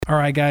All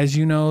right, guys,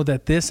 you know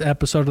that this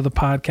episode of the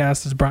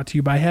podcast is brought to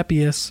you by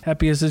Happiest.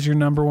 Happiest is your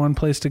number one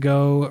place to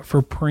go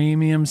for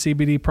premium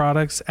CBD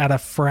products at a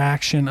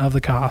fraction of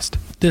the cost.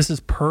 This is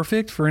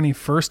perfect for any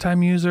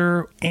first-time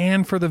user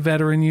and for the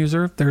veteran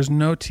user. There's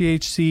no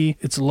THC.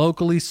 It's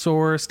locally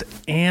sourced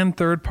and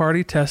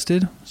third-party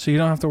tested, so you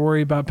don't have to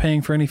worry about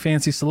paying for any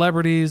fancy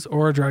celebrities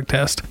or a drug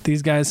test.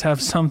 These guys have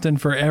something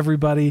for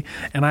everybody,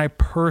 and I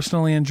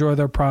personally enjoy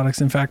their products.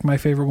 In fact, my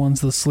favorite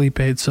one's the sleep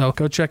aid, so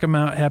go check them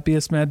out,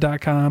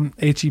 happiestmed.com.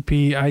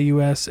 HEPIUSMED.com.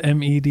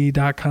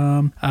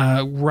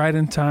 Right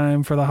in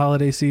time for the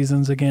holiday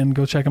seasons. Again,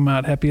 go check them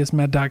out,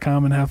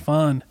 happiestmed.com, and have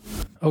fun.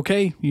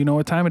 Okay, you know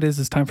what time it is.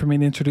 It's time for me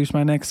to introduce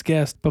my next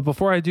guest. But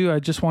before I do, I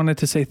just wanted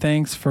to say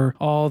thanks for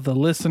all the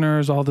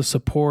listeners, all the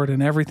support,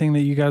 and everything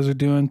that you guys are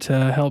doing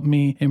to help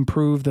me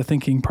improve the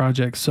Thinking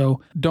Project. So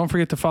don't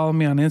forget to follow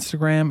me on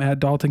Instagram at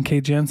Dalton K.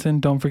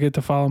 Jensen. Don't forget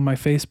to follow my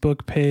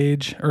Facebook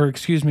page,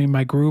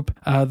 my group,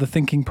 the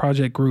Thinking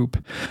Project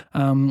group.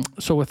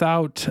 So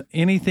without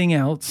anything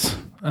else,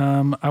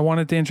 I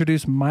wanted to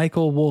introduce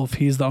Michael Wolfe.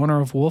 He's the owner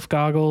of Wolfe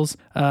Goggles.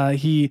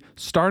 He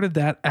started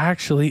that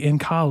actually in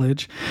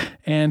college,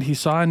 and he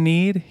saw a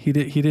need. He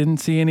didn't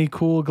see any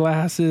cool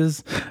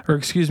glasses,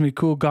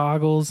 cool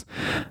goggles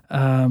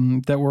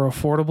that were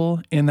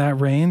affordable in that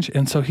range,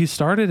 and so he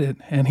started it,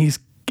 and he's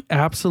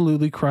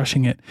absolutely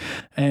crushing it,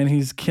 and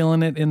he's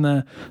killing it in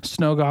the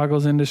snow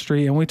goggles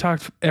industry. And we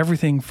talked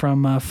everything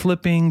from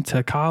flipping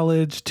to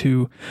college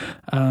to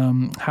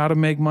how to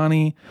make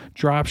money,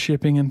 drop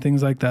shipping, and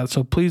things like that.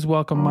 So please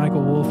welcome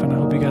Michael Wolfe, and I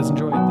hope you guys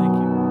enjoy it. Thank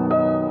you.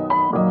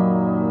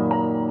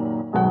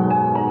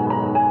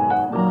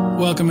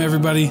 Welcome,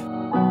 everybody.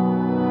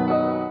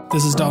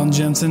 This is Dalton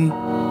Jensen,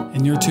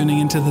 and you're tuning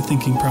into the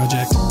Thinking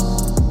Project.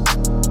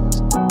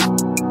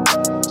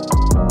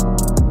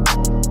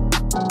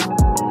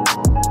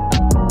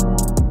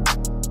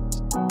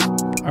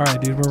 All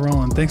right, dude, we're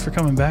rolling. Thanks for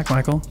coming back,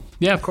 Michael.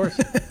 Yeah, of course.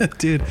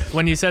 Dude.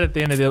 When you said at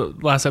the end of the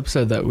last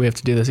episode that we have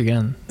to do this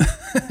again,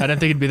 I didn't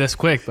think it'd be this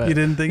quick, but... You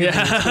didn't think it'd be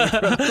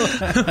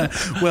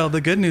this quick? Well,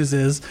 the good news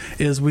is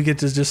we get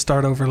to just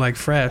start over like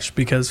fresh,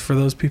 because for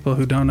those people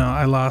who don't know,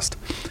 I lost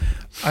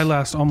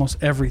almost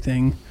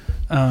everything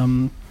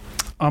on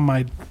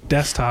my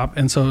desktop,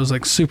 and so it was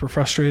like super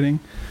frustrating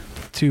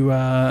to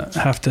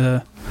have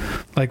to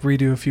like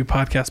redo a few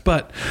podcasts.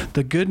 But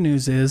the good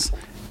news is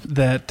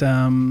that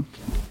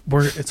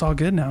it's all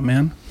good now,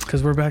 man,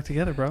 because we're back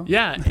together, bro.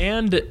 Yeah,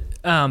 and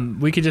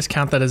we could just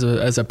count that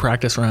as a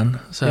practice run.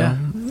 So yeah.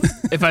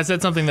 If I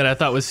said something that I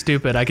thought was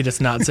stupid, I could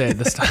just not say it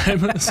this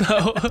time.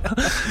 So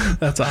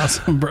that's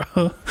awesome,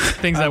 bro.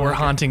 Things that were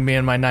haunting me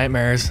in my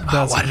nightmares.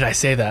 Why did I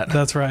say that?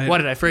 That's right. Why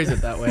did I phrase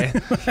it that way?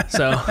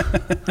 So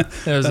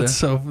that's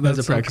so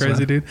crazy,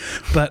 run. Dude.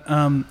 But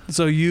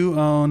so you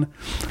own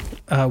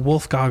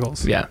Wolfe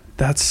Goggles. Yeah.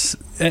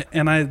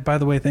 And by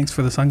the way, thanks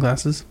for the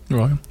sunglasses. You're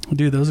welcome.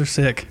 Dude, those are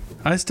sick.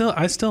 I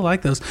still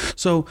like those.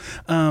 So,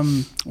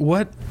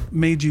 what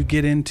made you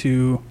get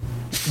into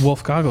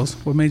Wolfe Goggles?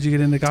 What made you get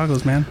into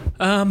goggles, man?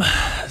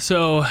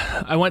 So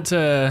I went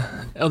to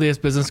LDS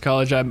Business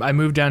College. I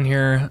moved down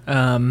here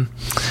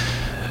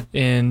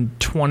in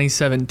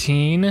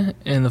 2017,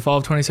 in the fall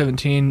of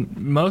 2017,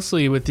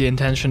 mostly with the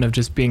intention of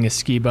just being a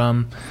ski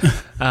bum.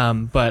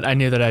 But I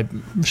knew that I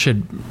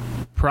should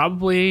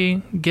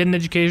probably get an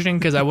education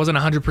because I wasn't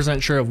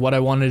 100% sure of what I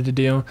wanted to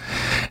do.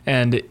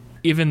 And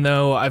even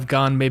though I've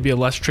gone maybe a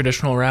less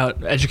traditional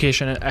route,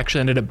 education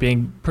actually ended up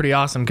being pretty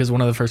awesome, because one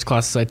of the first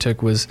classes I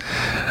took was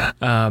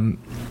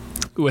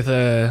with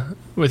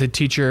a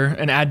teacher,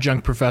 an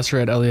adjunct professor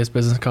at LDS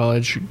Business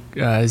College.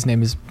 His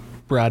name is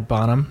Brad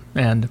Bonham,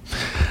 and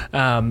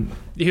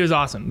he was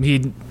awesome.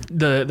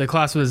 The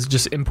class was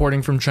just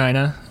importing from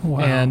China. Wow.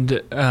 And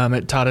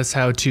it taught us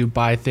how to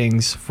buy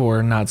things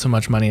for not so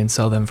much money and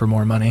sell them for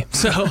more money.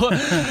 So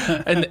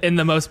in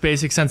the most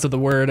basic sense of the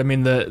word, I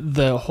mean,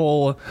 the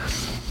whole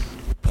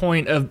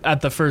point from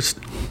the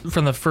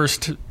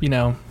first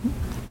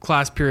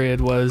class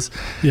period was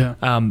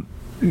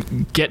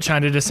get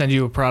China to send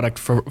you a product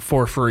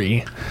for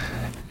free,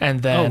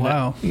 and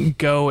then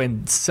go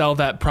and sell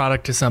that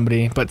product to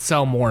somebody, but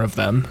sell more of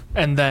them.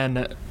 And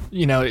then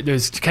it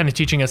was kind of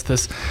teaching us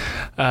this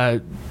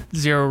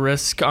zero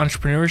risk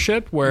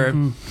entrepreneurship, where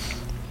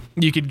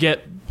you could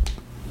get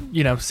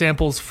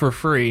samples for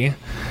free,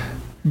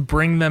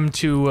 bring them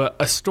to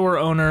a store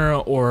owner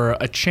or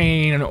a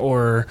chain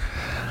or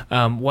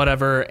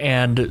whatever,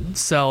 and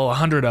sell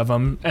 100 of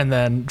them, and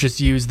then just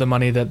use the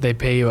money that they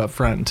pay you up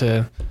front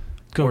to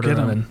go get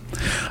them.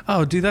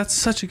 Oh, dude, that's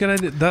such a good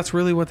idea. That's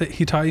really what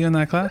he taught you in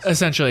that class?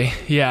 Essentially,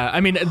 yeah.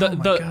 I mean,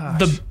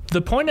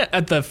 the point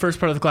at the first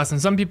part of the class, and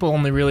some people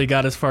only really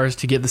got as far as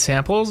to get the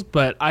samples,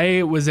 but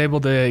I was able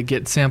to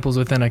get samples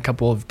within a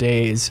couple of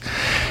days.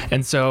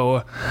 And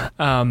so,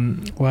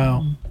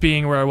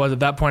 being where I was at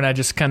that point, I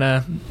just kind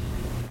of,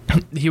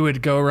 he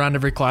would go around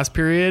every class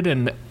period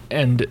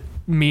and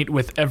meet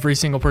with every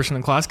single person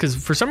in class, because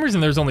for some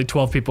reason there's only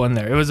 12 people in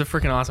there. It was a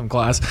freaking awesome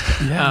class.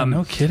 Yeah,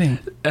 no kidding.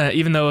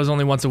 Even though it was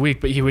only once a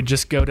week, but he would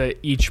just go to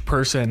each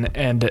person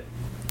and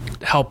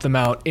help them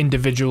out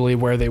individually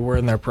where they were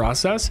in their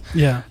process.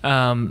 Yeah.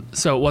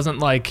 So it wasn't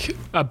like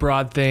a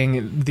broad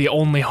thing. The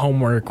only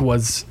homework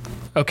was,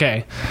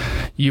 okay,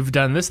 you've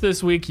done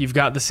this week, you've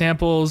got the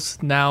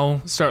samples,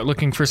 now start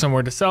looking for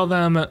somewhere to sell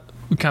them,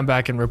 come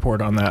back and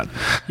report on that.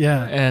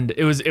 Yeah. And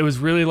it was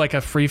really like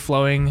a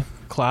free-flowing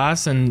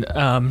class, and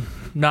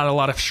not a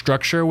lot of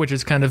structure, which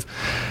is kind of,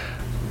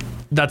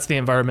 that's the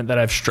environment that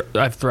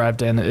I've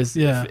thrived in, is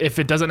if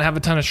it doesn't have a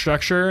ton of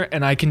structure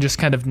and I can just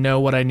kind of know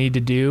what I need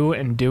to do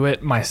and do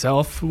it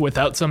myself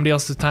without somebody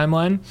else's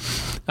timeline,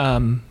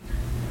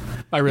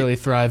 I really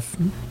thrive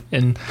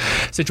in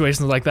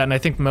situations like that. And I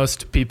think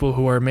most people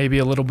who are maybe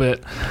a little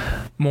bit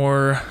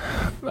more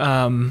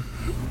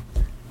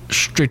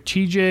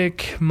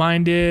strategic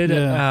minded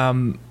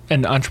and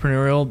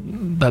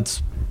entrepreneurial,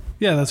 that's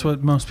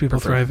what most people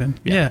thrive in.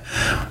 Yeah.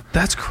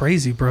 That's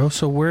crazy, bro.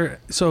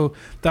 So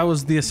that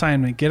was the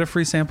assignment. Get a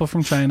free sample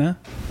from China,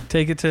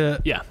 take it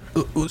to... Yeah.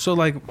 So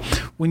like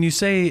when you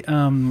say,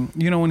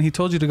 when he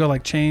told you to go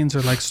like chains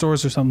or like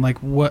stores or something, like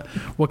what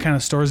kind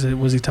of stores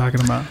was he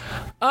talking about?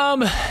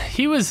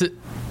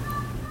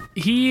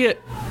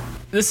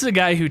 This is a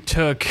guy who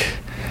took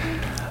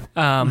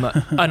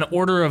an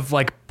order of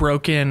like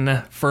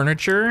broken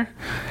furniture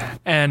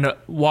and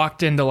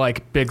walked into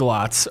like Big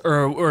Lots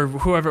or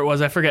whoever it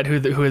was, I forget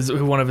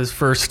who one of his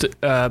first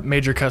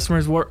major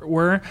customers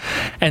were,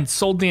 and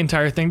sold the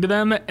entire thing to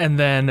them, and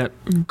then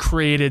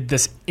created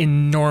this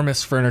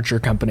enormous furniture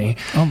company.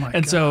 Oh my!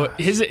 And so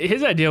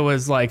his idea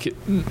was like,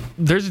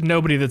 there's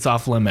nobody that's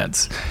off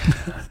limits,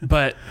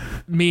 but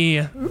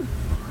me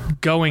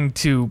going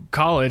to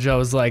college, I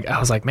was like,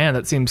 man,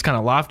 that seems kind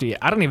of lofty.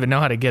 I don't even know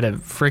how to get a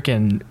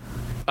freaking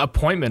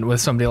appointment with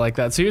somebody like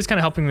that. So he was kind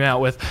of helping me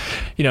out with,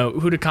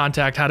 who to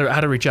contact, how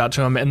to reach out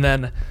to him. And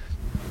then,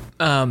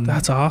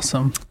 that's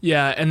awesome.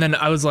 Yeah. And then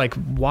I was like,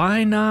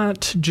 why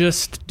not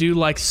just do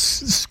like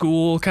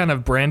school kind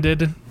of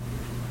branded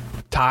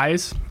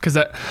ties? Because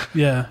I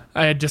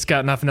had just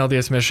gotten off an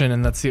LDS mission,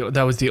 and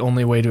that was the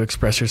only way to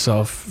express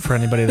yourself for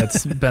anybody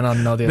that's been on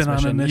an LDS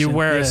mission. You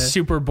wear a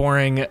super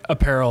boring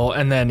apparel,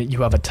 and then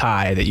you have a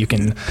tie that you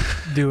can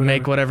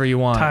make whatever you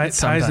want.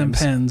 Ties and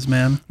pens,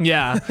 man.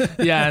 Yeah.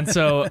 And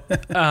so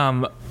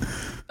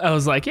I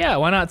was like, yeah,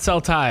 why not sell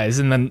ties?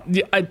 And then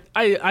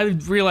I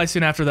realized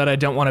soon after that I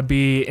don't want to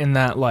be in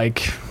that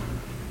like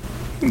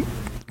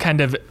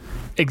kind of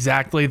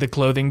exactly the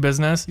clothing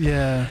business.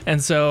 Yeah.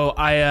 And so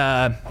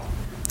I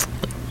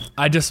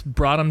just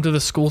brought them to the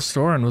school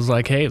store and was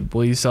like, hey,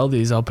 will you sell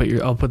these? I'll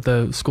put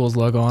the school's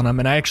logo on them.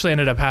 And I actually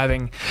ended up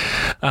having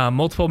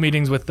multiple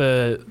meetings with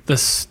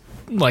this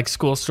like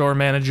school store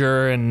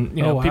manager and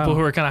people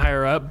who were kind of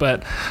higher up,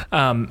 but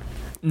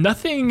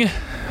nothing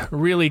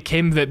really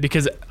came of it,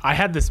 because I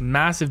had this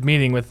massive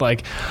meeting with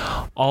like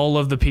all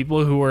of the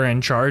people who were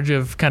in charge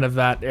of kind of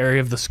that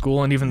area of the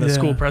school, and even the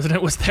school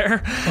president was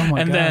there. Oh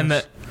my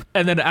gosh.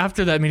 And then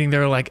after that meeting, they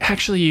were like,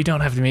 actually, you don't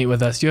have to meet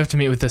with us. You have to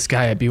meet with this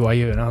guy at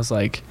BYU. And I was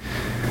like,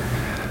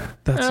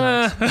 that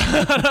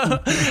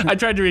sucks. I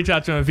tried to reach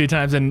out to him a few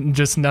times and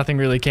just nothing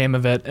really came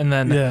of it. And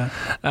then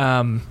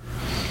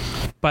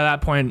by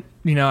that point,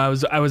 I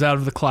was out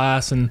of the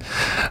class, and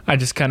I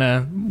just kind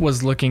of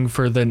was looking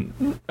for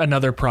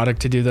another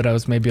product to do that I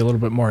was maybe a little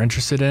bit more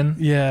interested in.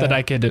 Yeah. That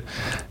I could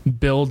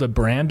build a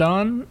brand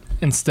on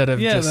instead of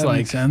just that like,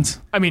 makes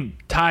sense. I mean,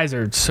 ties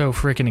are so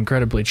freaking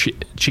incredibly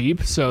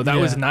cheap. So that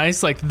was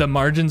nice. Like the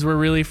margins were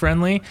really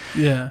friendly.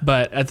 Yeah.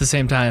 But at the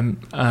same time,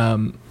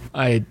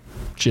 I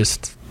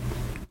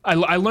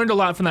learned a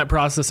lot from that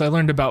process. I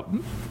learned about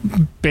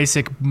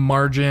basic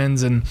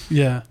margins and,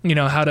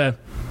 how to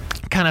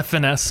kind of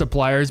finesse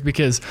suppliers,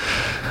 because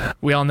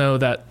we all know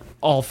that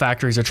all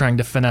factories are trying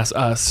to finesse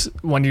us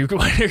when you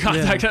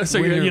contact us.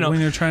 So when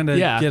you're trying to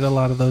get a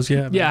lot of those,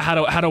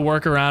 how to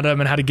work around them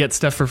and how to get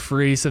stuff for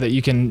free so that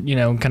you can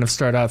kind of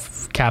start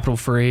off capital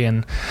free.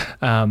 And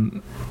I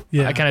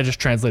kind of just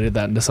translated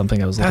that into something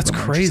that was a little bit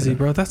more crazy,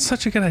 bro. That's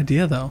such a good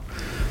idea, though.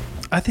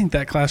 I think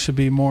that class should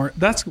be more.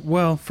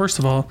 First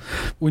of all,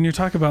 when you're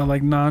talking about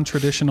like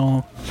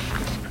non-traditional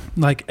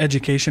like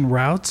education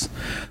routes,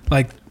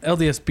 like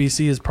LDS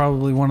BC is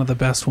probably one of the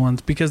best ones,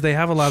 because they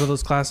have a lot of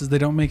those classes. They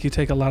don't make you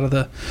take a lot of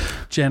the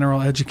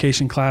general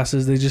education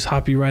classes. They just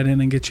hop you right in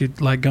and get you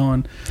like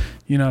going.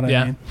 You know what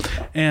I mean?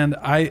 And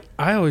I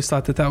always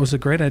thought that was a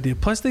great idea.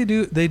 Plus they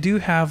do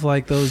have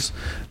like those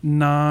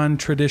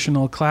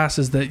non-traditional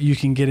classes that you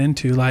can get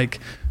into, like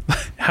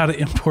how to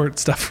import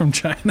stuff from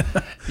China.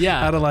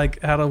 How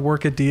to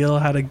work a deal,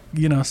 how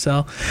to,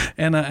 sell.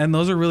 And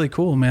those are really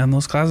cool, man.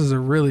 Those classes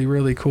are really,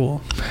 really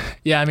cool.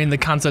 Yeah. I mean, the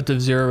concept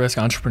of zero risk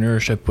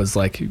entrepreneurship was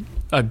like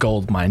a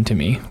gold mine to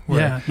me.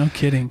 Yeah, no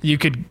kidding. You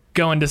could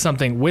go into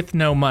something with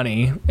no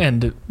money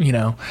and,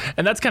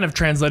 and that's kind of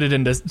translated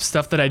into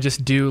stuff that I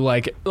just do.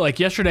 Like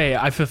yesterday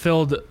I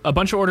fulfilled a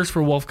bunch of orders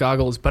for Wolfe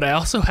goggles, but I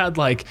also had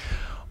like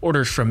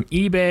orders from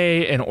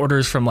eBay and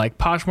orders from like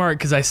Poshmark,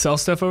 because I sell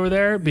stuff over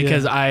there,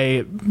 because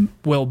I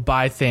will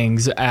buy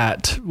things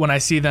when I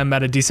see them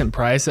at a decent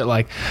price at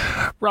like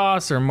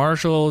Ross or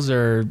Marshall's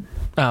or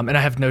and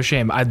I have no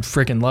shame. I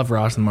freaking love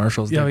Ross and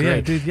Marshalls. They're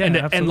Yeah, great. dude.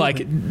 Yeah, and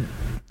like,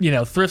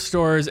 thrift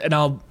stores, and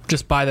I'll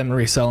just buy them and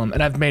resell them.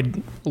 And I've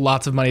made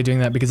lots of money doing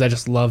that because I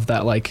just love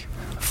that like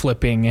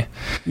flipping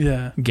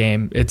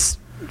game. It's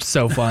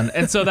so fun.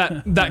 And so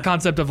that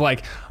concept of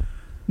like,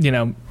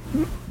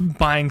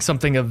 buying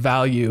something of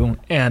value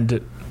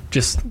and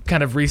just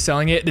kind of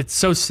reselling it. It's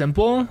so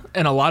simple,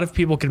 and a lot of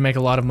people can make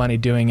a lot of money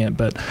doing it.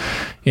 But,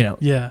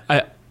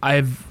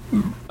 I've,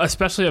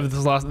 especially over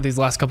these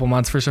last couple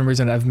months, for some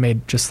reason, I've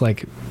made just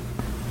like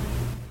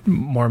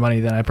more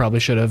money than I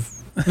probably should have.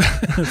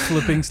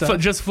 Flipping stuff.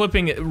 Just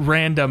flipping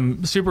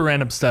super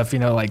random stuff,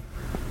 like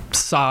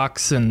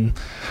socks and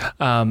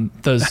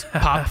those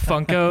Pop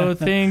Funko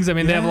things. I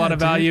mean, they have a lot of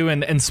value,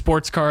 and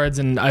sports cards,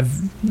 and I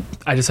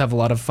just have a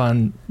lot of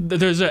fun.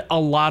 There's a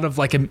lot of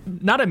like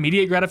not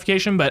immediate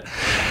gratification, but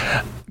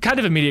kind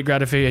of immediate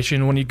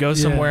gratification when you go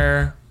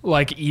somewhere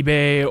like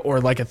eBay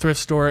or like a thrift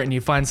store and you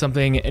find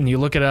something and you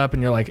look it up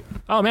and you're like,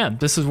 oh man,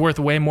 this is worth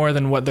way more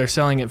than what they're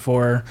selling it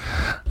for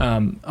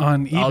on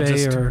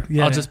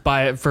eBay. I'll just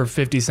buy it for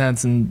 50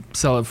 cents and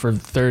sell it for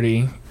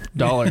 $30.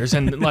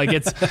 And like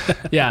it's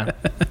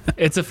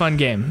a fun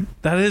game.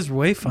 That is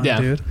way fun,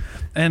 dude.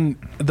 And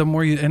the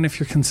more if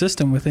you're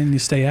consistent with it and you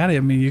stay at it,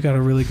 I mean, you got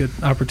a really good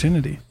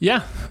opportunity.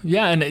 Yeah,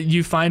 and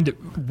you find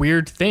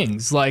weird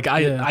things. Like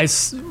I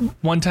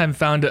one time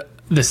found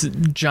this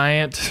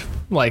giant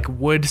like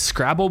wood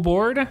Scrabble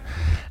board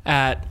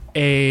at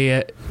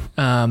a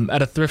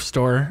thrift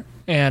store,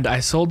 and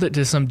I sold it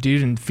to some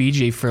dude in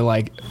Fiji for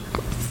like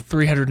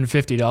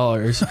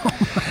 $350. Oh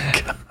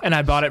my God. And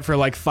I bought it for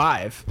like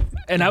 $5.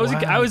 And I was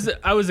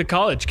a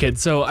college kid,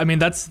 so I mean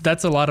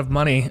that's a lot of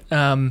money.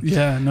 No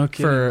kidding,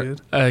 for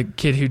dude. A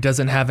kid who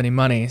doesn't have any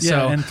money.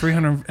 Yeah, and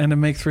to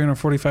make $345 or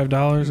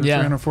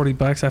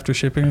 $340 after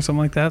shipping or something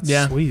like that.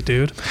 Yeah, sweet,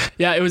 dude.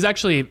 Yeah, I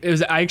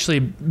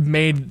actually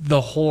made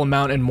the whole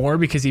amount and more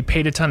because he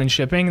paid a ton in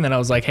shipping, and then I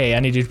was like, hey, I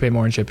need you to pay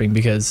more in shipping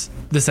because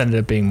this ended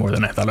up being more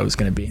than I thought it was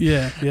going to be.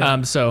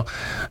 Yeah. So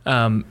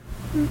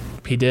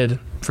he did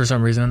for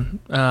some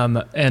reason,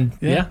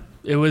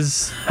 it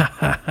was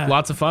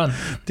lots of fun.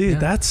 Dude,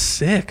 that's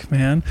sick,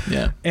 man.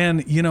 Yeah.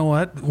 And you know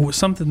what?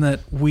 Something that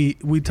we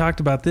talked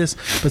about this,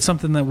 but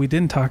something that we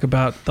didn't talk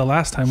about the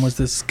last time was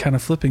this kind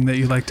of flipping that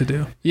you like to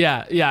do.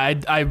 Yeah.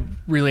 I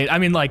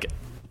mean, like,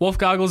 Wolfe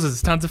Goggles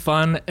is tons of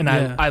fun, and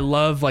I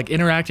love like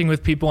interacting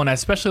with people, and I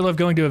especially love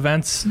going to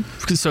events.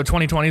 So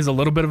 2020 is a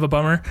little bit of a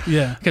bummer.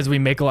 Yeah. Because we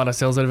make a lot of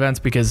sales at events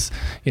because,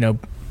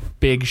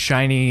 big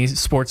shiny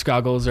sports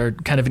goggles are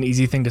kind of an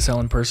easy thing to sell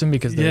in person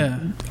because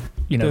they're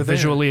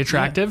visually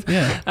attractive.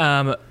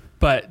 Yeah.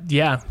 But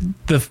yeah,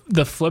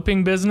 the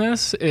flipping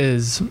business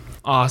is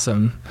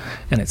awesome,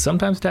 and it's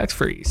sometimes tax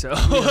free. So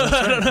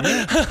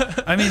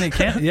I mean, it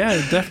can. Yeah,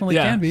 it definitely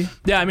can be.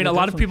 Yeah, I mean, a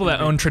lot of people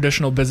that own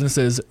traditional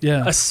businesses,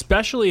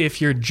 especially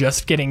if you're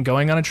just getting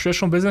going on a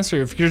traditional business,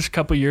 or if you're just a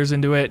couple years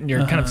into it and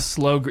you're kind of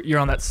slow, you're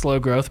on that slow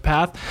growth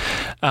path.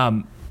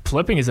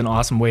 Flipping is an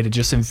awesome way to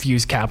just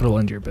infuse capital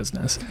into your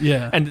business.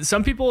 Yeah. And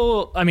some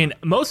people, I mean,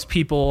 most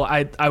people,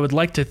 I would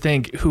like to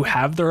think, who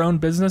have their own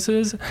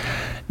businesses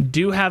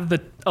do have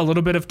a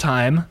little bit of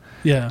time.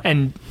 Yeah.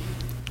 And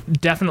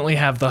definitely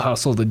have the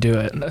hustle to do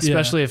it,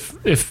 especially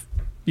if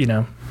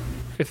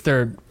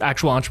they're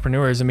actual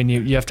entrepreneurs. I mean,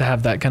 you have to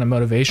have that kind of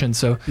motivation.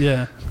 So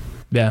yeah.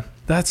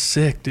 That's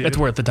sick, dude. It's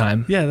worth the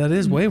time. Yeah, that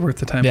is way worth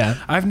the time. Yeah.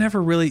 I've never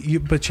really,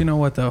 but you know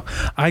what though?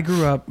 I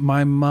grew up,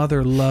 my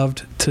mother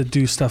loved to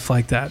do stuff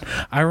like that.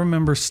 I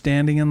remember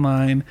standing in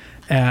line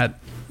at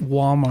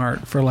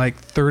Walmart for like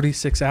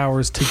 36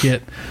 hours to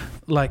get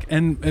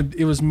and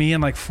it was me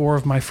and like 4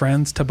 of my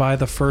friends to buy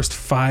the first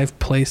 5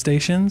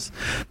 PlayStations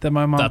that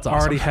my mom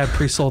already had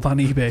pre-sold on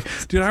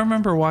eBay. Dude, I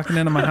remember walking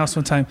into my house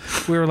one time.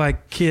 We were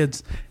like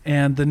kids,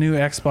 and the new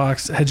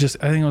Xbox had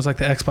I think it was like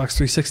the Xbox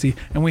 360,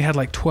 and we had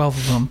like 12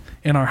 of them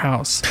in our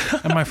house.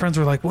 And my friends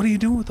were like, "What are you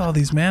doing with all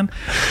these, man?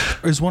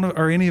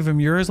 Are any of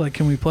them yours? Like,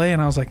 can we play?"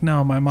 And I was like,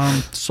 "No, my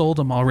mom sold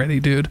them already,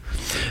 dude."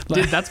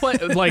 Dude, that's why,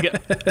 like,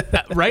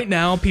 right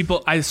now,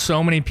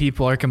 so many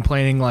people are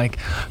complaining, like,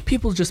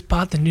 people just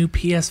bought the new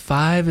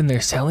PS5 and they're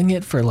selling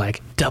it for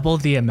like double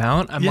the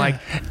amount. I'm like,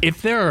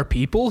 if there are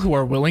people who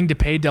are willing to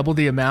pay double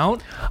the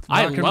amount,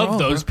 I love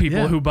those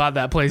people who bought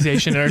that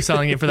PlayStation and are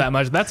selling it for that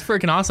much. That's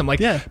freaking awesome.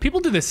 Like,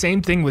 people do the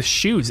same thing with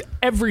shoes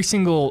every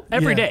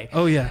day.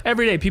 Oh yeah.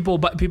 Every day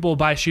people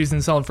buy shoes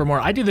and sell them for more.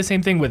 I do the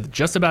same thing with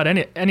just about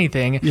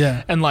anything.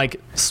 Yeah. And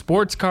like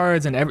sports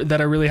cards and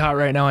that are really hot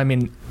right now. I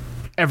mean,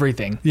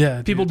 everything.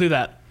 Yeah. People do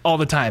that all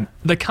the time.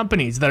 The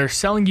companies that are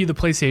selling you the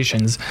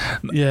PlayStations,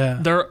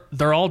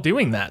 they're all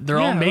doing that. They're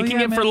all making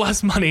it for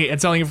less money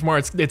and selling it for more.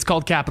 It's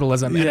called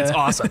capitalism, and it's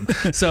awesome.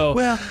 So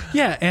well,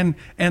 yeah, and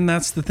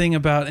that's the thing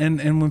about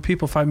and when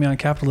people fight me on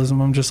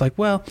capitalism, I'm just like,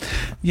 well,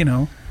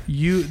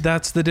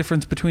 that's the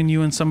difference between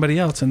you and somebody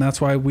else, and that's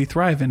why we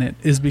thrive in it,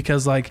 is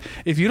because like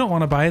if you don't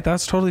want to buy it,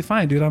 that's totally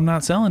fine, dude. I'm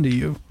not selling to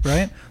you,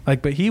 right?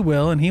 Like, but he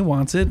will, and he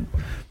wants it.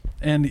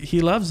 And he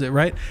loves it,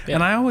 right? Yeah.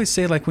 And I always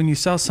say, like, when you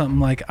sell something,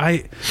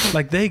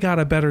 like they got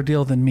a better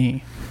deal than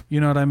me.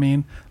 You know what I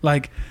mean?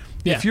 Like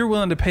Yeah. If you're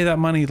willing to pay that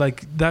money,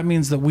 like that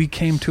means that we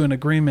came to an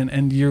agreement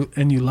and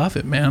you love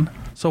it, man.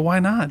 So why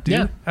not, dude?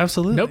 Yeah.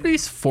 Absolutely.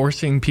 Nobody's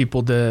forcing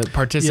people to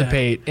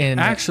participate in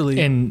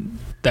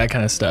that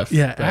kind of stuff.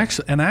 Yeah,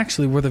 but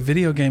actually where the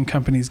video game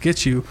companies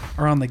get you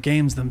are on the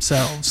games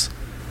themselves.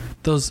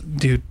 Those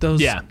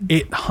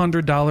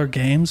 $800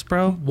 games,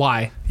 bro.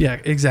 Why? Yeah,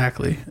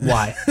 exactly.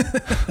 Why?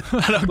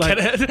 I don't get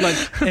it.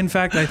 Like, in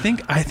fact, I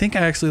think I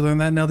actually learned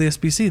that in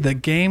LDSBC. The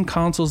game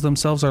consoles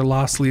themselves are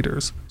loss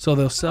leaders. So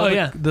they'll sell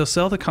they'll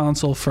sell the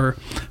console for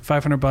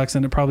 $500,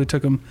 and it probably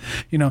took them,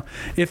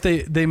 if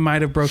they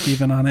might have broke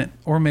even on it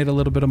or made a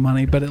little bit of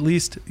money, but at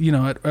least,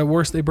 at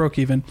worst they broke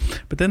even.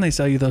 But then they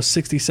sell you those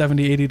 $60,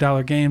 $70,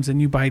 $80 games, and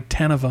you buy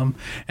 10 of them,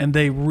 and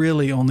they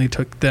really only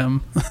took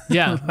them.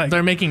 Yeah,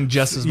 they're making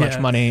just as much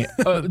money.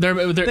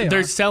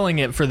 They're selling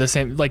it for the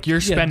same. Like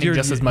you're spending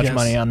just as much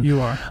money on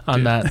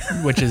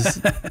that, which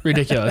is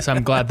ridiculous.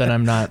 I'm glad that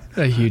I'm not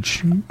a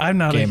huge. I'm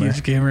not gamer. a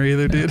huge gamer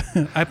either, dude.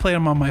 I play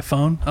them on my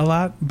phone a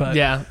lot, but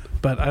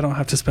but I don't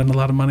have to spend a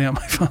lot of money on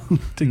my phone.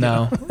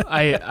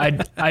 I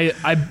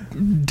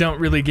don't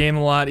really game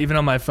a lot, even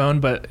on my phone.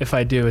 But if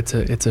I do, it's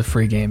a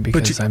free game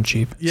because I'm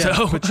cheap. Yeah,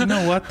 so. But you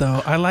know what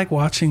though? I like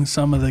watching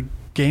some of the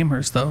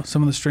gamers though,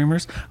 some of the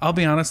streamers. I'll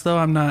be honest though,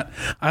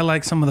 I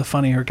like some of the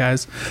funnier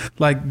guys.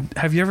 Like,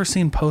 have you ever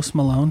seen Post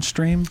Malone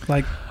stream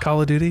like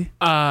Call of Duty?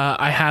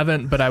 I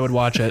haven't, but I would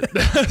watch it.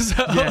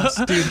 Yes,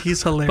 dude,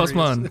 he's hilarious. Post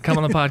Malone, come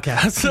on the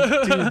podcast.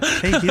 Dude,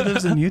 hey, he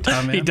lives in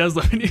Utah, man. He does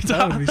live in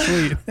Utah. That would be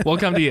sweet. We'll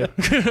come to you.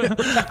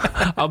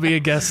 I'll be a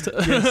guest.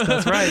 Yes,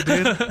 that's right,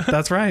 dude.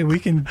 That's right.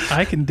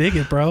 I can dig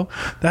it, bro.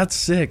 That's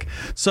sick.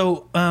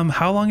 So,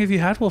 how long have you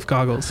had Wolfe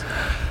goggles?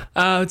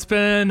 It's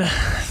been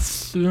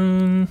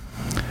 2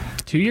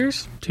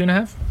 years,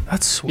 2.5.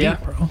 That's sweet,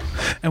 bro.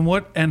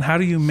 And how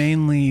do you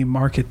mainly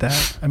market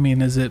that? I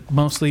mean, is it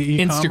mostly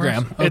e-commerce?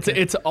 Instagram. Okay.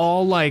 It's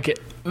all like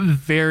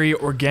very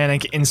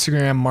organic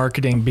Instagram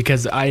marketing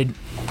because I'm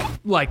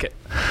really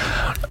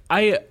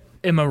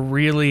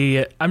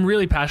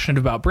passionate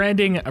about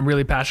branding. I'm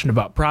really passionate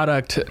about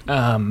product.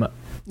 I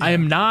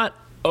am not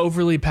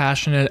overly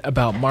passionate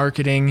about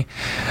marketing.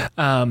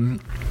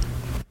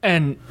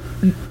 And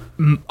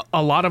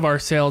a lot of our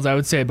sales, I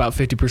would say about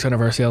 50% of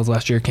our sales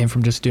last year came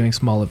from just doing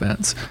small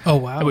events. Oh,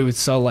 wow. And we would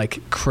sell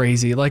like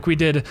crazy. Like we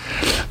did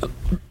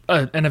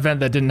an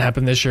event that didn't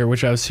happen this year,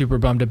 which I was super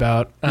bummed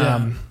about,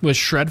 was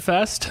Shred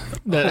Fest.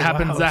 That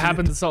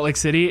happened in Salt Lake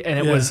City, and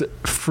it was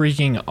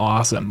freaking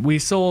awesome. We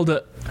sold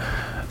I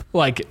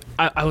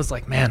was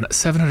like, man,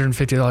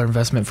 $750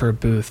 investment for a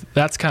booth.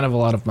 That's kind of a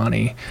lot of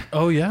money.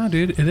 Oh yeah,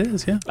 dude, it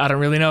is. Yeah. I don't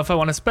really know if I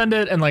want to spend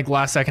it. And like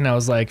last second, I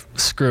was like,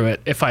 screw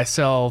it. If I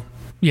sell,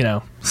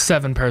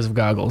 7 pairs of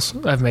goggles,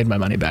 I've made my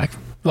money back.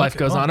 Life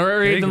goes on,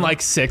 or even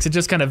like 6. It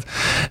just kind of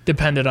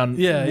depended on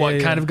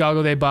what kind of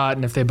goggle they bought,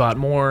 and if they bought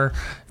more,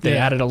 they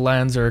added a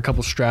lens or a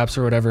couple straps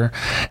or whatever.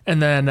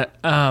 And then,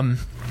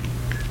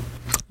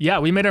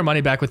 we made our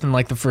money back within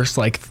like the first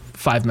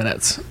 5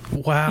 minutes.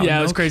 Wow. Yeah,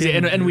 it was crazy.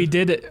 And we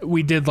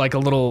did like a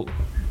little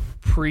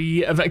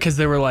pre-event because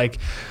they were like,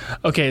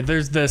 okay,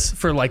 there's this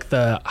for like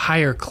the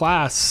higher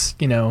class,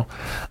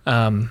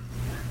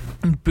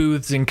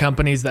 booths and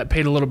companies that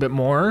paid a little bit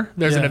more.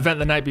 There's an event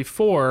the night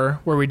before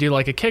where we do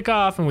like a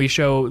kickoff and we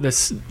show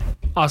this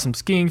awesome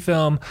skiing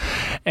film,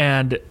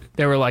 and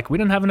they were like, we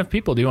don't have enough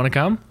people. Do you want to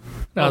come?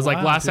 And I was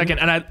like, last second.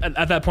 And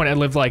at that point I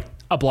lived like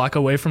a block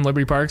away from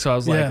Liberty Park. So I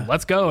was like,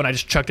 let's go. And I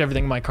just chucked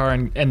everything in my car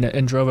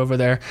and drove over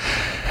there.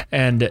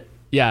 And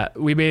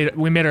we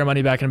made our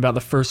money back in about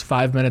the first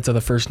 5 minutes of the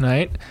first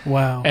night.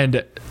 Wow.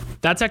 And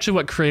that's actually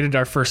what created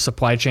our first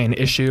supply chain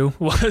issue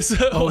was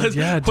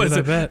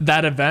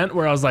that event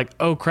where I was like,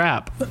 oh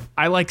crap,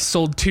 I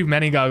sold too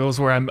many goggles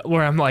where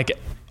I'm like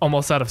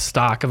almost out of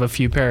stock of a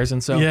few pairs.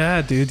 And so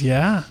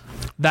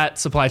that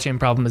supply chain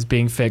problem is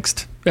being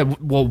fixed.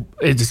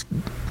 The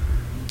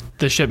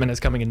shipment is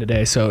coming in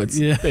today, so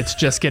it's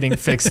just getting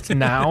fixed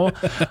now,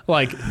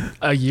 like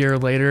a year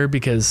later,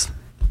 because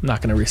I'm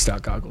not going to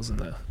restock goggles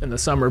in the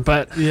summer.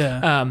 But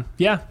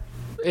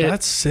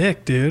that's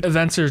sick, dude.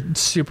 Events are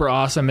super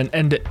awesome,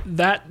 and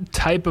that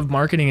type of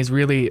marketing is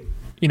really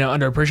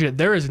underappreciated.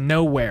 There is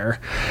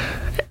nowhere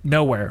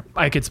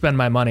I could spend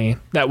my money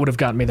that would have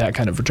gotten me that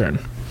kind of return.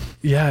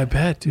 Yeah, I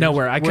bet, dude.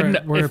 Nowhere.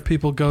 Where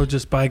people go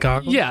just buy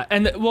goggles? Yeah,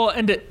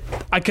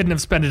 I couldn't have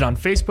spent it on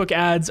Facebook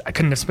ads. I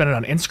couldn't have spent it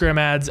on Instagram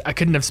ads. I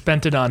couldn't have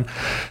spent it on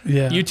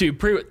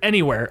YouTube,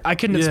 anywhere. I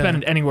couldn't have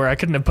spent it anywhere. I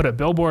couldn't have put a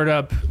billboard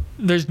up.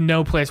 There's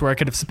no place where I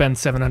could have spent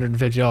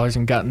 $750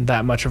 and gotten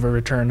that much of a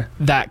return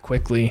that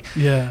quickly.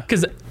 Yeah.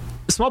 Because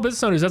small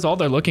business owners, that's all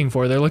they're looking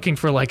for. They're looking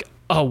for like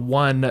a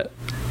one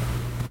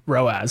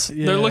ROAS.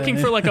 They're looking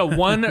for like a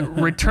one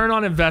return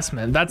on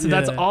investment.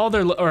 That's all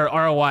or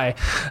ROI.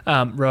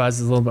 ROAS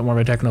is a little bit more of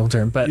a technical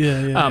term, but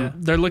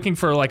they're looking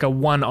for like a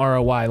one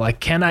ROI.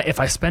 Like, if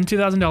I spend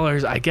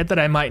 $2,000, I get that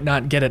I might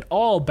not get it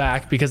all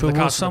back because of the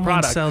cost of the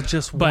product. Sell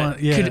just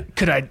but one?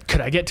 Could I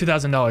get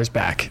 $2,000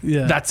 back?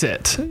 Yeah. That's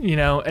it.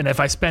 And if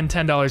I spend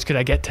 $10, could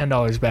I get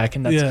 $10 back?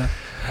 And that's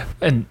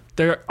and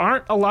there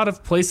aren't a lot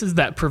of places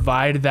that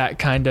provide that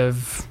kind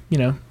of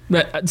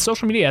But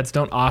social media ads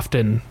don't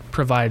often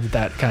provide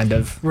that kind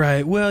of.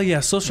 Right. Well, yeah,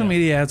 social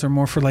media ads are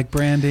more for like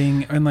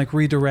branding and like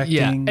redirecting.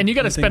 Yeah, and you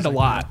got to spend a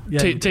lot.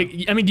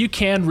 I mean, you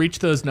can reach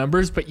those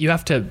numbers, but you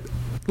have to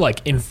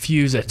like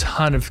infuse a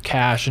ton of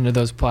cash into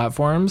those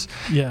platforms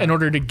in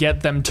order to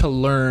get them to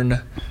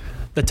learn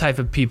the type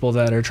of people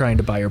that are trying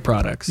to buy your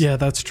products. Yeah,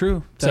 that's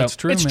true. That's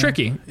true. It's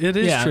tricky. It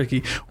is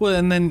tricky. Well,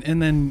 and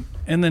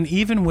then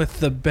even with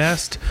the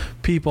best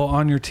people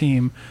on your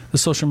team, the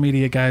social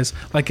media guys,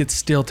 like it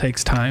still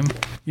takes time.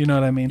 You know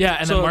what I mean? Yeah,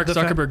 and then Mark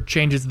Zuckerberg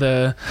changes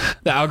the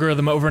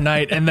algorithm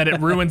overnight, and then it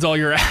ruins all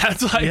your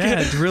ads. Like, yeah,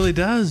 it really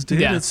does,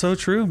 dude. Yeah. It's so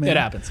true, man. It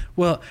happens.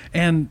 Well,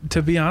 and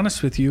to be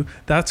honest with you,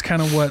 that's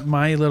kind of what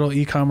my little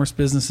e-commerce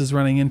business is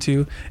running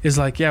into. Is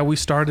like, yeah, we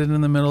started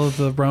in the middle of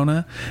the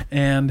Rona,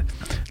 and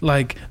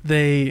like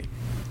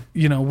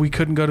we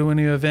couldn't go to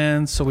any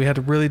events, so we had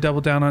to really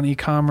double down on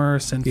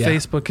e-commerce, and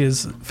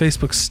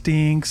Facebook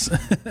stinks.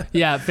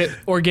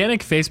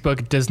 Organic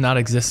Facebook does not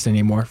exist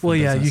anymore. Well,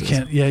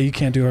 businesses. you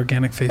can't do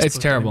organic Facebook. It's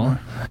terrible. Anymore.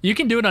 You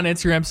can do it on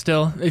Instagram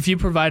still if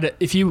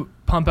you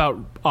pump out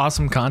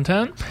awesome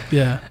content.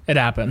 Yeah, it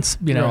happens.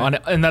 Right.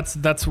 And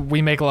that's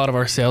we make a lot of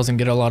our sales and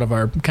get a lot of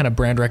our kind of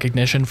brand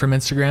recognition from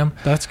Instagram.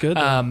 That's good.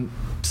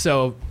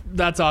 So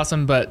that's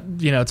awesome, but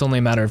it's only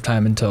a matter of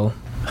time until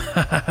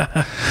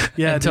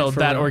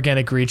that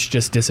organic reach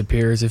just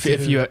disappears if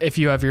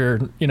you have your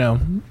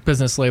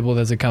business labeled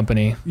as a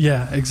company.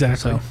 Yeah,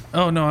 exactly.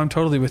 Oh no, I'm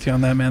totally with you on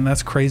that, man.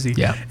 That's crazy.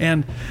 Yeah.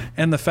 And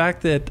the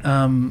fact that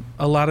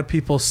a lot of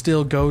people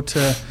still go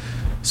to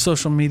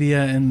social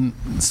media and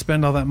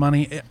spend all that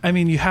money, I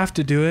mean, you have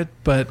to do it,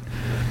 but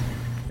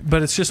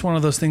it's just one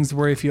of those things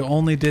where if you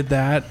only did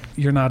that,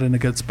 you're not in a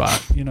good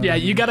spot.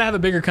 You got to have a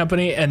bigger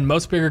company, and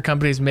most bigger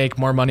companies make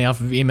more money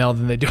off of email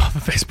than they do off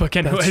of Facebook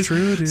anyways. That's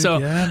true, dude. So,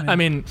 yeah, I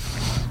mean,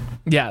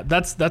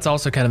 that's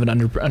also kind of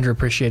an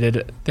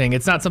underappreciated thing.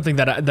 It's not something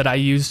that I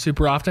use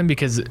super often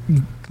because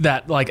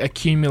that like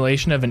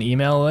accumulation of an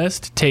email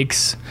list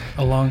takes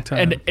a long time.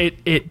 And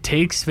it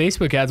takes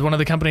Facebook ads. One of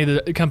the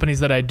companies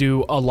that I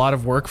do a lot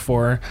of work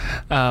for,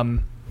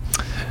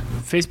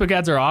 Facebook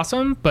ads are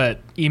awesome, but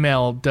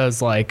email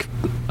does like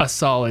a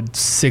solid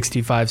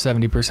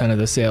 65-70% of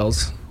the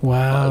sales.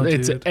 Wow,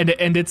 dude.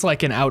 And it's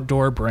like an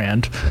outdoor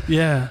brand.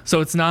 Yeah.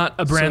 So it's not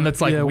a brand that's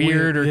like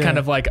weird or kind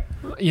of like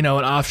an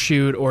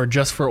offshoot or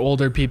just for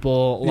older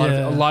people.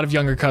 A lot of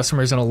younger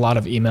customers and a lot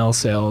of email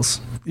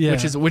sales. Yeah.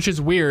 Which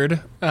is weird.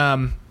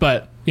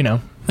 But we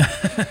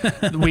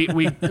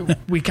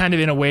kind of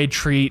in a way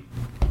treat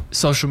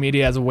social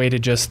media as a way to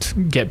just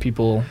get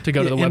people to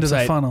go to the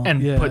website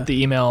and put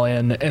the email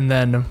in, and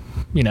then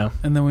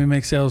and then we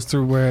make sales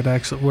through where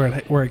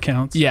it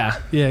counts. Yeah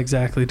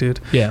exactly, dude.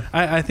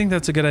 I think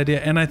that's a good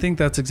idea, and I think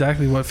that's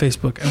exactly what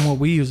Facebook and what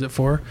we use it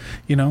for.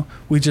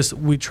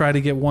 We try to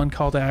get one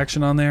call to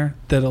action on there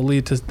that'll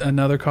lead to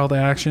another call to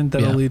action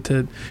that'll lead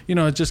to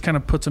it just kind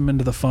of puts them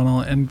into the funnel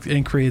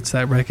and creates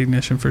that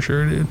recognition for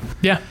sure, dude.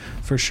 Yeah,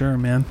 for sure,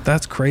 man.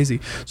 That's crazy.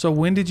 So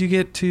when did you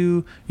get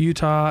to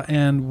Utah,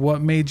 and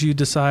what made you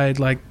decide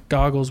like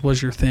goggles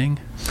was your thing?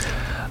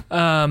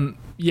 So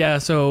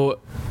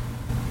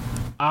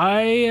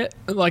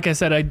like I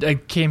said, I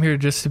came here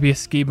just to be a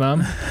ski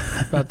bum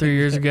about 3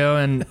 years ago,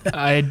 and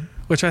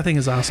which I think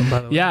is awesome,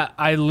 by the way. Yeah,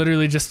 I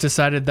literally just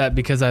decided that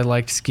because I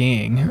liked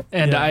skiing,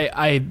 and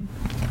I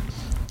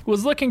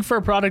was looking for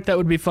a product that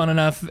would be fun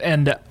enough,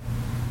 and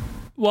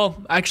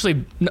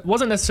actually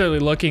wasn't necessarily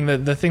looking.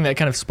 The thing that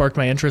kind of sparked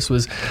my interest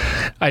was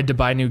I had to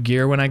buy new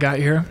gear when I got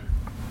here,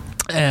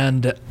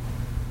 and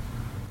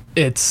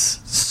it's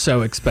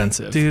so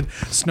expensive. Dude,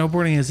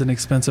 snowboarding is an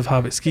expensive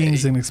hobby. Skiing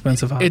is an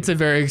expensive hobby. It's a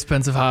very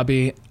expensive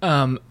hobby,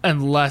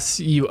 unless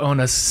you own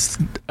a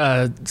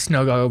snow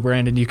goggle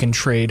brand and you can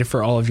trade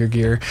for all of your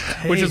gear,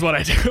 which is what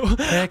I do.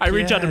 I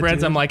reach out to brands.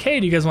 Dude. I'm like, hey,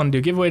 do you guys want to do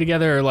a giveaway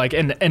together? Or like,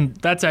 and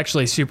that's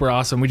actually super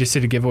awesome. We just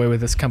did a giveaway with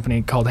this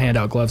company called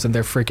Handout Gloves, and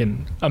they're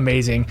freaking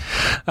amazing.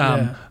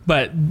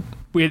 But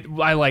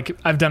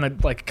I've done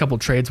a couple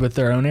trades with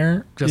their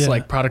owner, just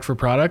like product for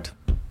product.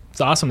 It's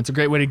awesome. It's a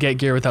great way to get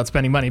gear without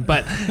spending money.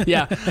 But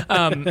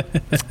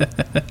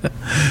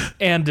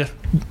and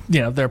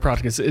their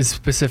product is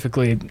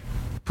specifically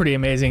pretty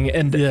amazing.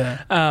 And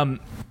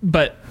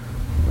but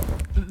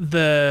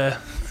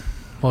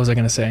what was I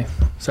gonna say?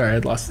 Sorry,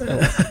 I'd lost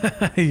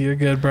it. You're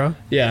good, bro.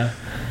 Yeah.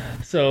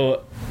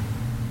 So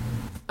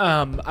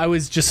I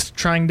was just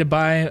trying to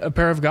buy a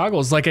pair of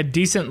goggles, like a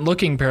decent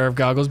looking pair of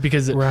goggles,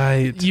 because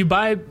you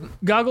buy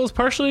goggles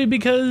partially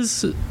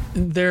because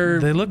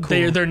they look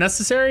cool. They're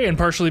necessary, and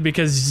partially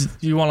because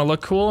you want to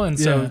look cool, and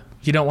so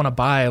you don't want to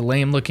buy a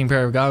lame looking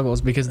pair of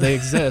goggles because they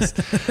exist.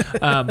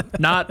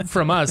 Not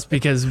from us,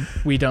 because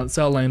we don't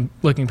sell lame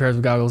looking pairs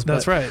of goggles.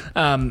 That's right.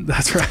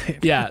 That's right.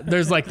 Yeah,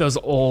 there's like those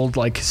old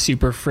like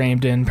super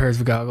framed in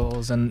pairs of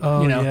goggles, and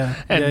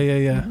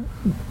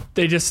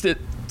they just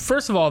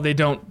first of all, they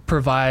don't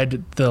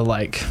provide the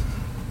like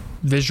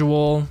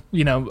visual,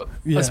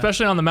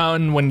 especially on the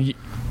mountain when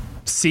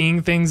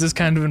seeing things is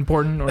kind of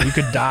important, or you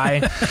could die.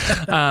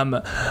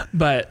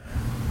 But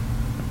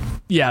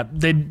yeah,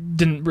 they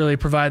didn't really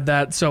provide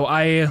that. So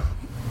I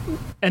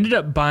ended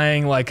up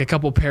buying like a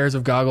couple pairs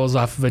of goggles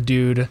off of a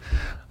dude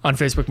on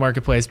Facebook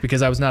Marketplace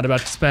because I was not about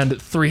to spend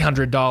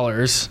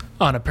 $300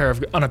 on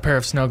a pair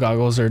of snow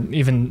goggles, or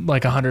even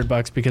like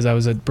 $100 because I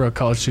was a broke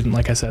college student,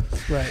 like I said.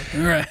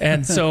 Right.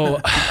 And so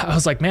I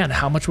was like, man,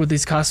 how much would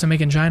these cost to make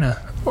in China,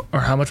 or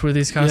how much would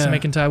these cost to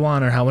make in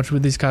Taiwan, or how much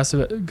would these cost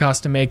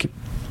to make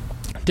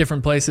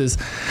different places?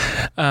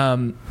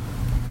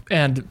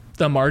 And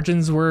the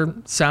margins were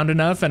sound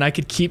enough, and I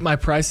could keep my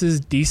prices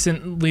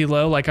decently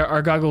low. Like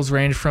our goggles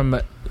range from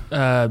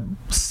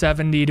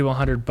 $70 to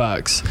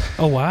 $100.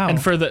 Oh wow!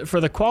 And for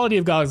the quality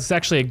of goggles, it's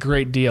actually a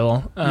great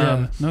deal.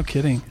 No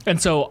kidding.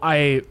 And so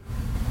I'm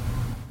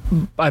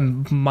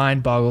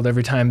mind boggled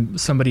every time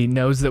somebody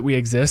knows that we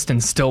exist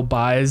and still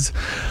buys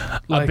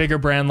a bigger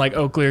brand like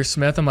Oakley or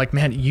Smith. I'm like,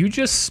 man, you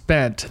just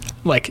spent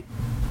like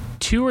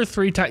 2 or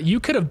 3 times. You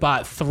could have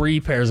bought 3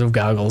 pairs of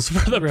goggles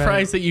for the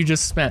price that you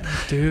just spent,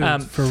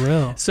 dude. For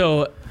real.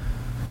 So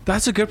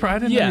that's a good price. I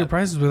didn't know your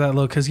prices were that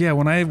low. Because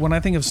when I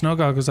think of snow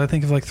goggles, I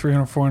think of like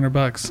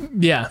 $300-$400.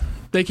 Yeah,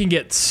 they can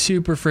get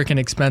super freaking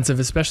expensive,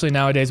 especially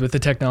nowadays with the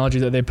technology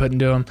that they put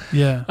into them.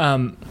 Yeah.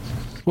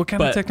 What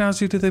kind of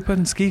technology do they put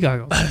in ski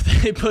goggles?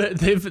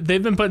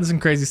 They've been putting some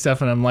crazy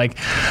stuff in them. Like,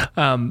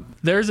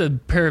 there's a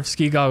pair of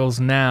ski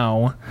goggles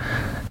now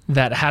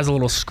that has a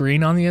little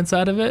screen on the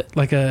inside of it,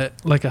 like a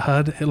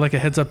HUD, like a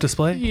heads-up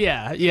display.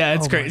 Yeah,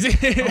 it's crazy.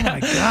 Oh my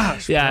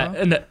gosh! Yeah,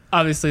 bro. and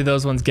obviously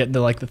those ones get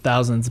into like the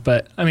thousands.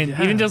 But I mean,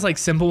 even just like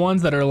simple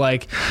ones that are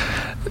like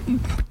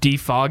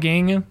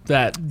defogging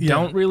that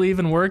don't really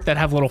even work, that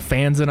have little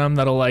fans in them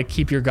that'll like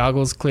keep your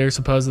goggles clear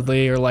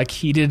supposedly, or like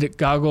heated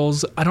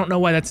goggles. I don't know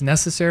why that's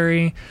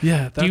necessary.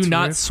 Yeah, do you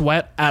not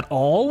sweat at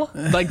all?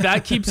 Like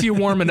that keeps you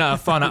warm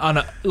enough on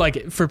a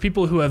like for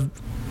people who have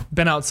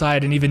been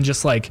outside and even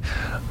just like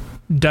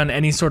done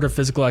any sort of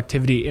physical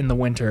activity in the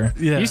winter.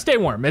 Yeah, you stay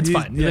warm. It's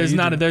fine. There's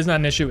not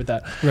an issue with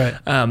that. Right.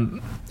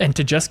 And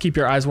to just keep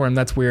your eyes warm,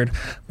 that's weird.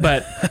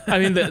 But I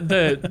mean,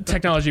 the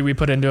technology we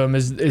put into them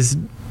is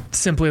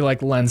simply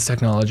like lens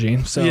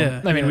technology. So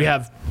I mean, we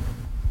have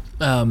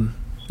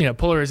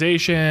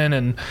polarization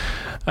and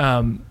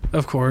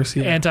of course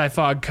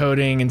anti-fog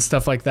coating and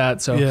stuff like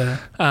that. So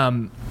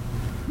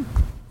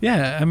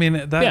I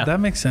mean that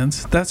makes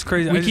sense. That's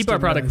crazy. We keep our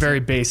product very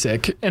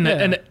basic,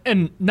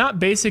 and not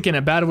basic in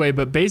a bad way,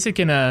 but basic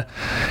in a,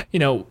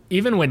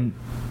 even when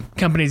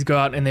companies go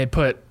out and they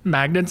put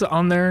magnets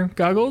on their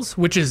goggles,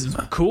 which is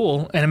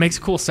cool, and it makes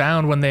a cool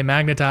sound when they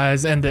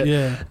magnetize, and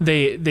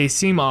they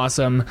seem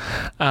awesome,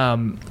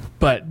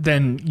 but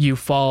then you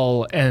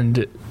fall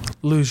and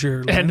lose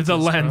your lenses, and the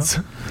lens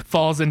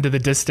falls into the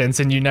distance,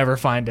 and you never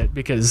find it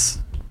because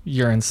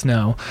you're in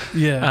snow,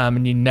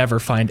 and you never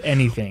find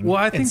anything. Well,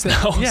 I think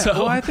snow,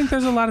 I think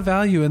there's a lot of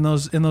value in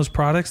those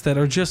products that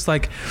are just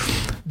like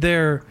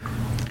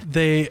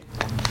they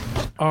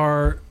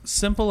are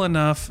simple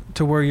enough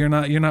to where you're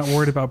not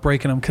worried about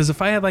breaking them. Because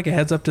if I had like a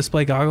heads-up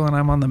display goggle and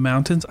I'm on the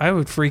mountains, I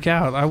would freak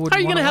out. How are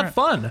you gonna have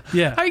fun?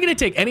 Yeah. How are you gonna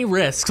take any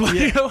risks when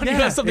you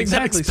have something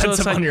that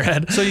expensive on your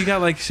head? So you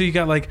got like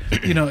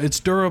it's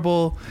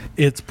durable,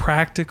 it's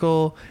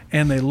practical,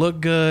 and they look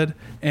good,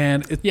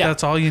 and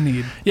that's all you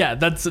need. Yeah,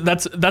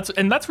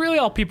 that's really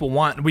all people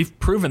want. We've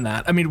proven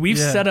that. I mean, we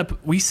set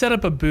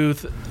up a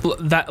booth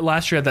that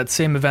last year at that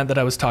same event that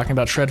I was talking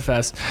about,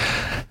 Shredfest,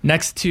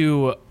 next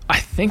to, I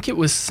think it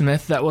was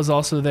Smith that was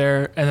also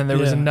there, and then there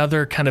was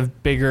another kind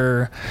of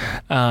bigger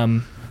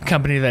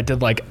company that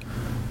did like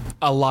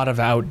a lot of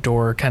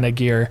outdoor kind of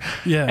gear.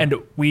 Yeah, and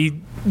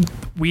we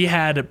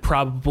had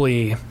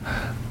probably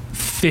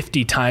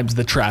 50 times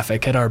the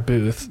traffic at our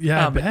booth.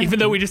 Yeah, even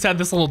though we just had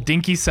this little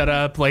dinky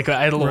setup, like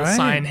I had a little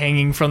sign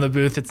hanging from the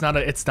booth. It's not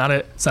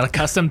a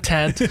custom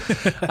tent.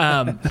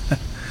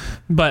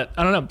 But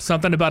I don't know,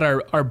 something about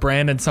our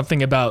brand and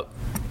something about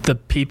the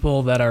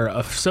people that are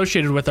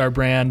associated with our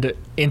brand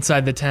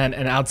inside the tent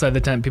and outside the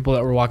tent, people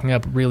that were walking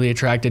up, really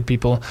attracted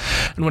people.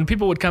 And when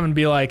people would come and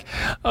be like,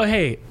 oh,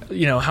 hey,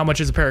 how much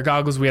is a pair of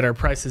goggles? We had our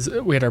prices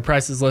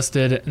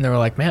listed, and they were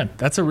like, man,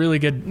 that's a really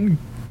good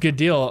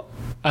deal.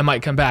 I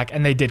might come back.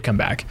 And they did come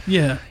back.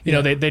 Yeah.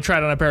 They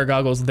tried on a pair of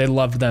goggles, they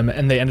loved them,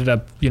 and they ended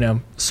up,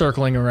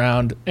 circling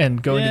around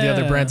and going to the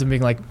other brands and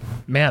being like,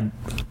 man,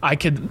 I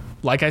could,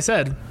 like I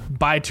said,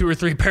 buy 2 or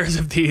 3 pairs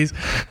of these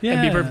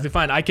and be perfectly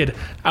fine. I could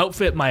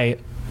outfit my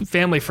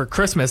family for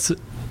Christmas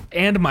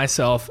and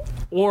myself,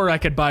 or I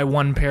could buy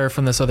 1 pair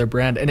from this other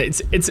brand. And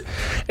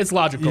it's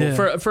logical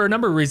for a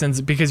number of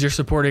reasons, because you're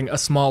supporting a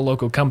small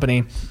local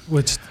company,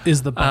 which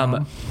is the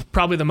bomb.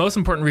 Probably the most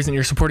important reason,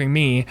 you're supporting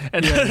me.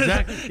 And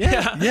exactly.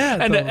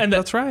 And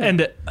that's right.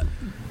 And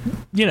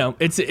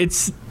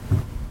it's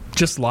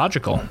just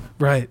logical.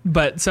 Right.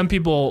 But some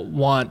people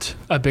want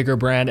a bigger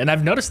brand, and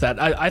I've noticed that.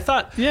 I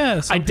thought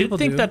I did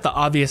think that the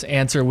obvious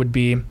answer would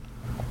be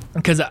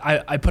because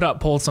I put out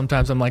polls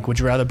sometimes. I'm like, would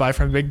you rather buy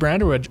from a big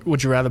brand, or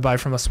would you rather buy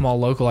from a small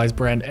localized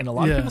brand? And a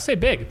lot of people say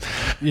big.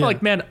 Yeah.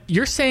 Like, man,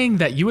 you're saying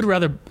that you would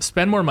rather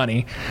spend more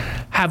money,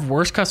 have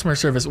worse customer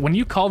service. When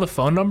you call the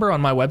phone number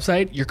on my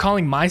website, you're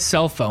calling my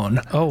cell phone.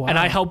 Oh, wow. And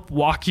I help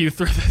walk you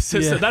through the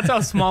system. That's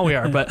how small we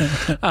are. But,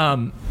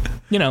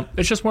 you know,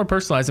 it's just more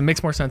personalized. It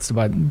makes more sense to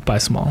buy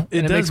small.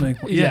 It does make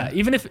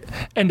even if,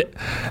 and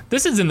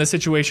this is in the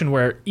situation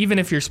where even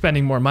if you're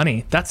spending more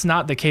money, that's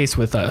not the case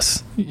with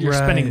us. You're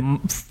spending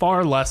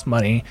far less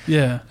money.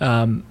 Yeah.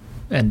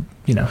 And,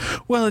 you know.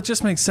 Well, it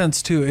just makes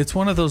sense, too. It's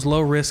one of those low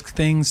risk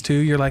things, too.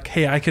 You're like,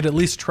 hey, I could at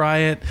least try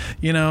it,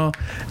 you know.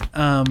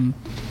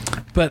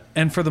 But,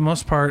 and for the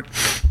most part,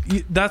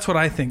 that's what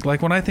I think.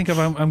 Like, when I think of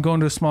I'm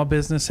going to a small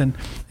business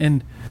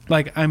and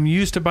like, I'm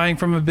used to buying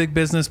from a big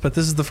business, but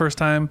this is the first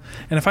time.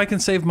 And if I can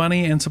save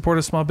money and support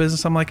a small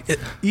business, I'm like,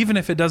 even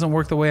if it doesn't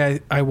work the way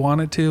I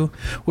want it to,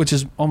 which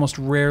is almost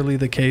rarely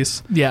the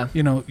case. Yeah.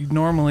 You know,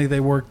 normally they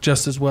work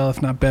just as well,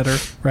 if not better,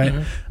 right?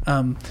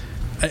 Mm-hmm.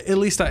 At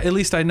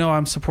least I know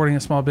I'm supporting a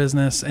small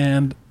business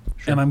and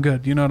I'm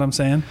good. You know what I'm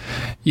saying?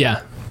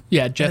 Yeah.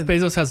 Yeah, Jeff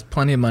Bezos has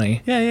plenty of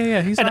money.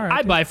 Yeah. He's and all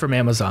right, I buy from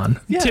Amazon,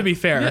 to be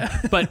fair.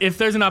 Yeah. But if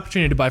there's an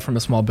opportunity to buy from a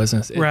small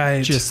business,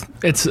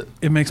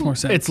 it makes more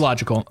sense. It's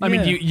logical. I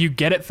mean, you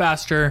get it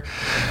faster.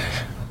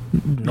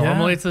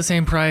 Normally it's the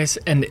same price,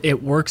 and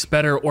it works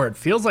better, or it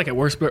feels like it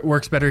works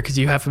better because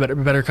you have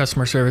better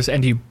customer service,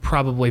 and you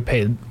probably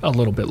pay a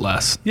little bit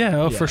less.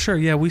 Yeah, for sure.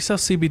 Yeah, we sell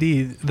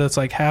CBD that's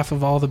like half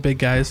of all the big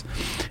guys,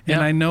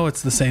 and I know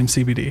it's the same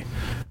CBD.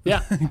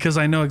 Yeah, because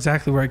I know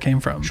exactly where it came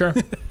from. Sure.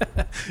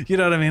 You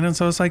know what I mean? And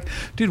so it's like,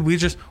 dude, we're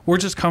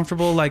just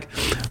comfortable. Like,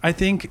 I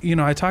think, you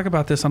know, I talk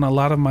about this on a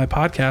lot of my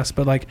podcasts,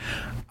 but like,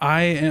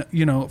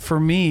 for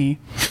me,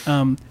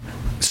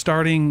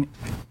 starting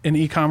an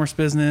e-commerce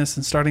business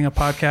and starting a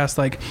podcast,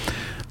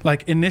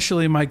 like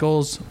initially my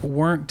goals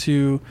weren't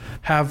to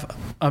have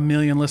 1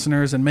 million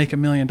listeners and make $1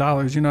 million.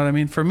 You know what I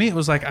mean? For me, it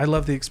was like, I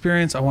love the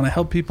experience. I want to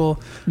help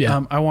people.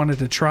 Yeah. I wanted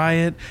to try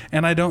it,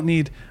 and I don't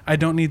need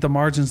the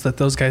margins that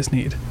those guys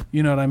need.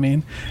 You know what I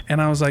mean?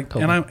 And I was like,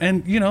 totally.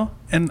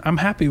 and I'm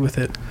happy with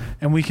it,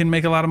 and we can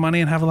make a lot of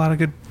money and have a lot of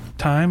good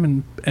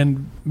time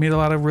and meet a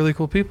lot of really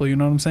cool people. You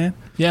know what I'm saying?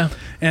 Yeah.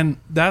 And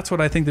that's what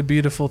I think the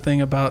beautiful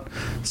thing about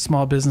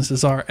small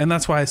businesses are. And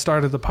that's why I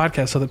started the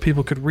podcast, so that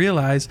people could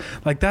realize,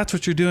 like, that's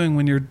what you're doing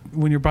when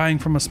you're buying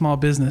from a small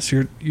business.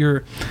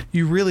 You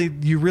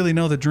really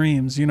know the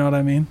dreams. You know what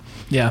I mean?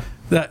 Yeah.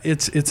 That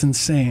it's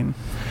insane.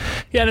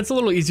 Yeah, and it's a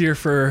little easier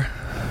for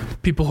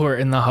people who are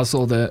in the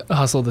hustle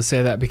to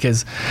say that,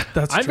 because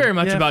I'm very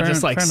much about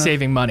just like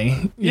saving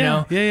money. You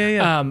know?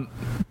 Yeah.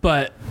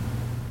 But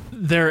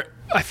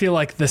I feel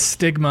like the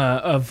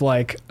stigma of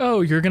like,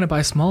 oh, you're going to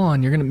buy small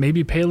and you're going to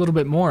maybe pay a little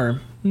bit more.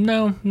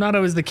 No, not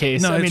always the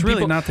case. No, it's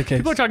really not the case.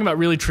 People are talking about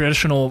really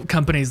traditional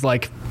companies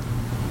like,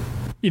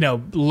 you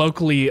know,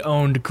 locally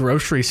owned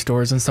grocery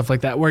stores and stuff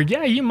like that, where,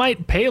 yeah, you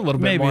might pay a little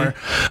bit more,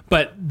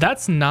 but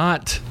that's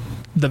not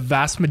the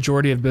vast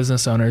majority of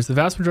business owners. The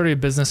vast majority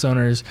of business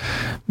owners,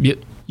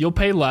 you'll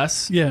pay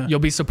less. Yeah. You'll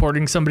be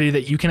supporting somebody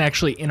that you can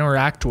actually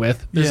interact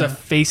with. There's a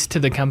face to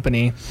the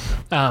company.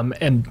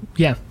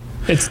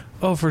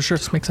 For sure.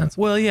 Just makes sense.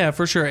 Well, yeah,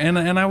 for sure. And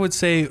I would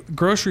say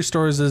grocery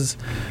stores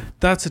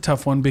that's a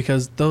tough one,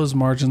 because those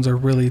margins are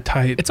really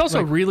tight. It's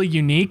also really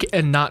unique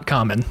and not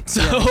common.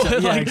 So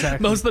exactly.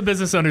 Most of the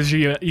business owners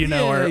are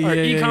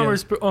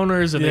e-commerce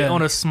owners, or they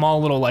own a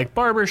small little like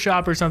barber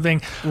shop or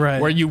something,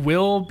 where you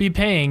will be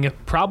paying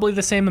probably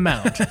the same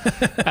amount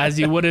as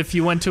you would if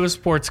you went to a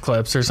Sports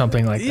Clips or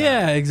something like that.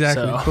 Yeah,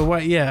 exactly.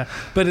 So.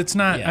 But it's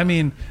not, I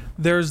mean,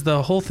 there's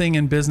the whole thing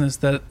in business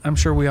that I'm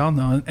sure we all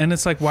know, and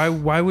it's like, why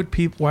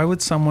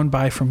would someone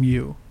buy from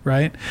you,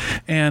 right?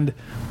 And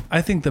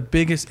I think the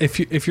biggest,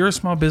 if you're a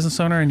small business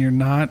owner and you're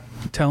not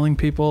telling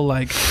people,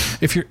 like,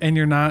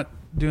 you're not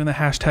doing the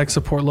hashtag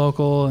support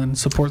local and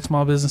support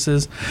small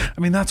businesses,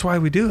 I mean, that's why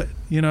we do it.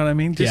 You know what I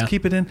mean? Just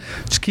keep it in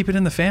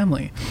the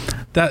family.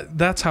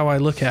 That's how I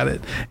look at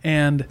it.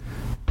 And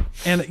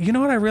you know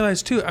what I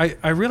realized too?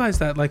 I realized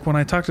that, like, when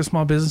I talk to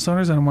small business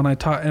owners and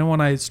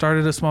when I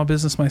started a small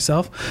business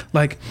myself,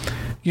 like,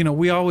 you know,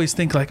 we always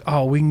think like,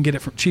 oh, we can get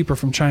it cheaper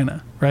from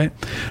China, right?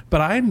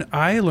 But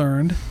I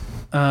learned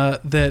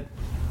that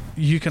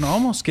you can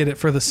almost get it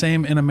for the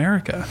same in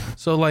America.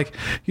 So, like,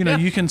 you know,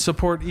 you can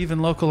support even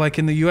local, like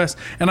in the US.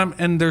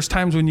 And there's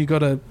times when you go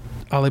to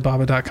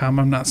Alibaba.com.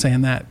 I'm not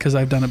saying that, because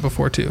I've done it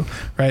before too,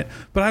 right?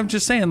 But I'm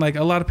just saying, like,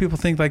 a lot of people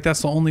think like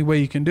that's the only way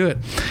you can do it.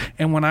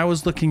 And when I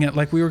was looking at,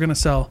 like, we were going to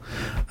sell,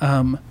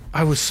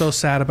 I was so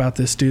sad about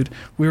this, dude.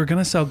 We were going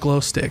to sell glow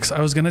sticks.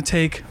 I was going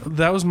to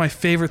that was my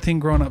favorite thing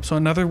growing up. So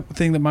another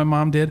thing that my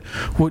mom did,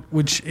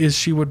 which is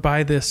she would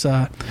buy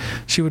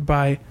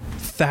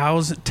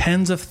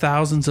tens of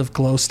thousands of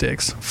glow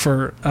sticks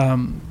for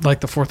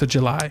like the 4th of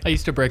July. I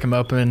used to break them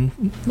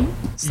open,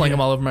 sling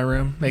them all over my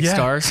room, make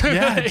stars.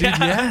 Yeah, dude,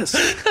 yes.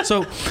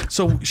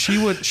 So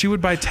she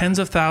would buy tens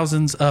of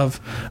thousands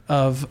of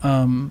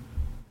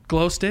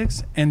glow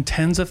sticks and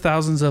tens of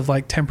thousands of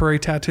like temporary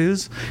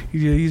tattoos.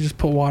 You just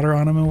put water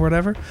on them or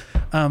whatever.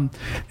 And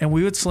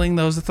we would sling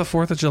those at the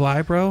 4th of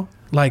July, bro,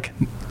 like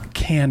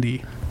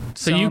candy.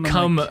 So you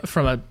come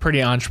from a pretty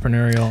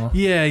entrepreneurial.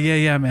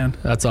 Yeah, man.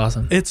 That's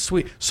awesome. It's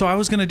sweet. So I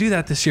was going to do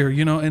that this year,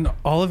 in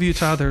all of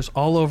Utah, there's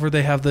all over,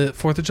 they have the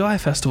 4th of July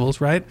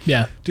festivals, right?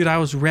 Yeah. Dude, I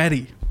was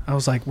ready. I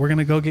was like, we're going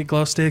to go get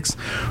glow sticks.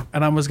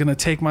 And I was going to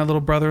take my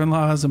little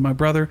brother-in-laws and my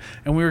brother,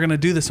 and we were going to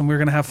do this, and we were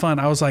going to have fun.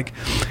 I was like,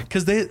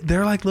 because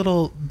they're like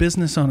little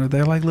business owners.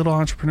 They're like little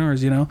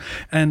entrepreneurs,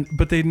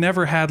 but they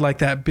never had like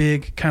that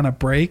big kind of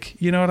break.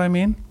 You know what I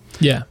mean?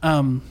 Yeah.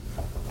 And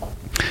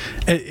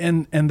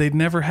they'd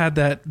never had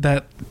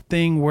that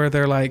thing where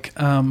they're like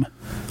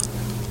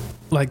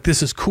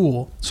this is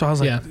cool. So I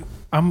was like,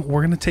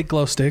 we're going to take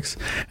glow sticks,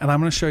 and I'm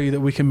going to show you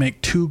that we can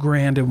make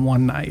 $2,000 in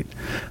one night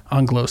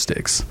on glow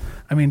sticks.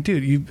 I mean,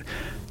 dude,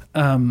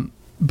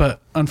 but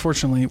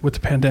unfortunately with the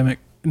pandemic,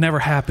 it never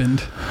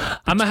happened.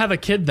 I'm gonna have a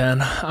kid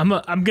then.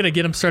 I'm gonna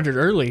get him started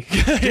early.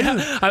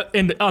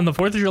 And on the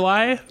 4th of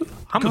July,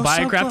 I'm gonna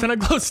buy a crap ton of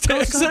glow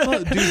sticks.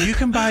 Dude, you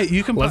can buy.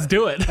 Let's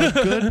do it.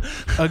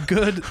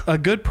 a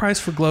good price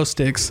for glow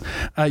sticks.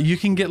 You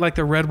can get like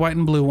the red, white,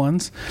 and blue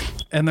ones,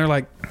 and they're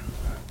like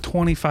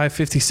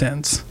 25-50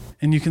 cents.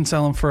 And you can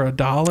sell them for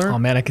 $1. Oh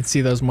man, I can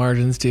see those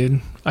margins,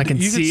 dude. You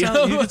can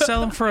sell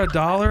them for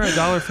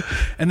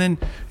 $1, and then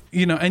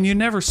and you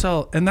never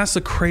sell. And that's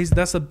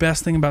the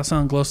best thing about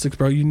selling glow sticks,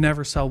 bro. You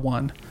never sell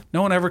one.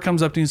 No one ever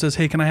comes up to you and says,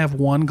 "Hey, can I have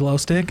one glow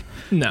stick?"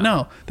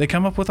 No. They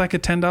come up with like a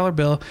 $10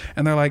 bill,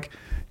 and they're like,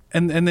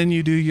 and then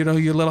you do your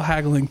little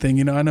haggling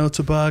thing. I know it's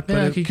 $1, but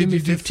can you give me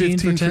 15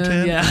 for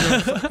 10?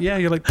 Yeah. Yeah,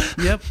 you're like,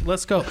 yep,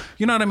 let's go.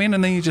 You know what I mean?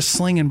 And then you just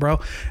slinging, bro.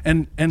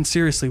 And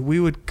seriously,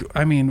 when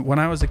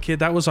I was a kid,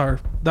 that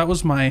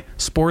was my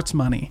sports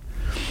money.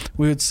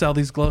 We would sell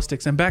these glow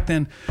sticks, and back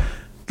then,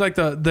 like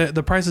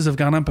the prices have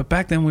gone up, but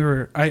back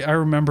then I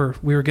remember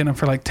we were getting them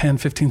for like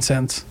 10-15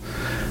 cents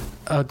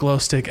a glow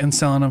stick and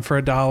selling them for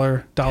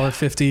 $1,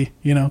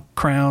 $1.50,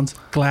 crowns,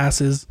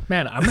 glasses.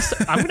 Man, I'm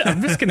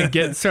just gonna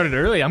get started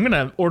early. I'm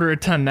gonna order a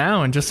ton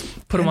now and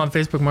just put them on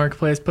Facebook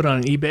Marketplace, put it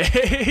on eBay.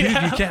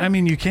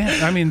 Dude, you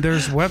can't.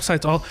 There's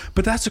websites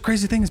but that's the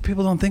crazy thing is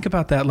people don't think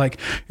about that. Like,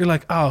 you're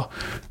like, oh,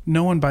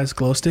 no one buys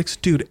glow sticks.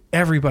 Dude,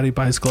 everybody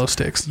buys glow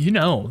sticks.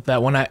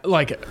 That when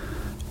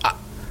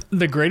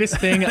the greatest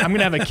thing, I'm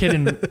gonna have a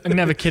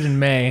kid in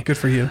May. Good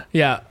for you.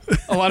 Yeah,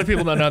 a lot of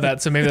people don't know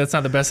that, so maybe that's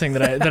not the best thing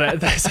that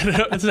I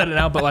said it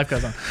out. But life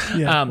goes on.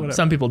 Yeah,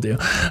 some people do.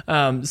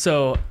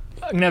 So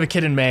I'm gonna have a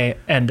kid in May,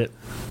 and that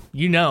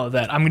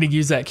I'm gonna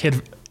use that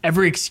kid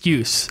every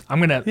excuse. I'm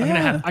gonna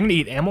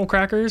eat animal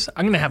crackers.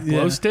 I'm gonna have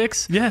glow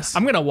sticks. Yes.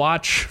 I'm gonna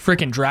watch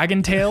freaking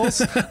Dragon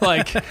Tales,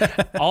 like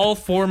all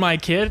for my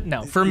kid.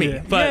 No, for me.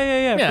 Yeah. But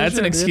yeah, it's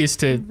an excuse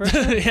to.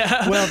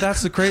 Yeah. Well,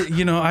 that's the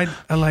crazy. I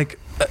like.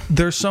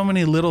 There's so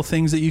many little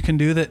things that you can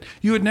do that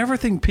you would never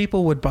think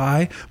people would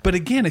buy. But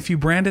again, if you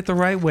brand it the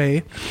right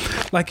way,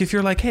 like if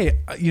you're like, hey,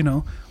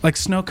 like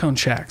snow cone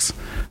shacks,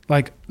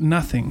 like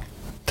nothing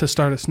to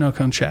start a snow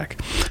cone shack.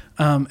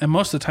 And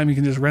most of the time you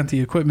can just rent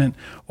the equipment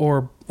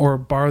or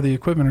borrow the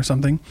equipment or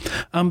something.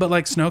 But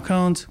like snow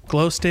cones,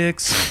 glow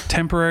sticks,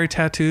 temporary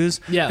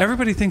tattoos. Yeah.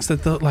 Everybody thinks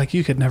that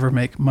you could never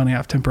make money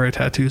off temporary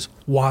tattoos.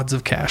 Wads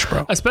of cash,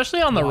 bro.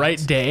 Especially on the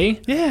right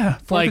day. Yeah.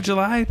 4th of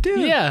July.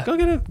 Dude. Yeah. Go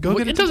get it. Go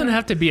get it. It doesn't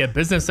have to be a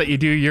business that you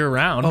do year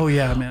round. Oh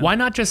yeah, man. Why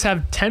not just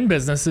have 10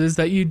 businesses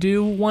that you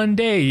do one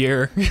day a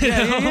year?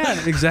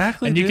 Yeah.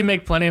 Exactly. And you can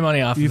make plenty of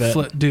money off of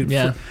it. Dude.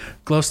 Yeah.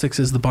 Glow sticks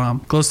is the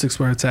bomb. Glow sticks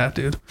where it's at,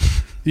 dude.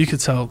 You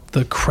could sell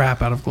the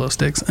crap out of glow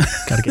sticks.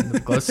 Gotta get into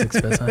the glow sticks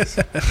business.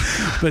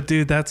 But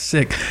dude, that's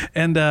sick.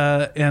 And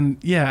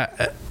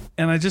yeah.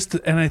 And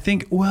I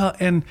think,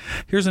 and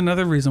here's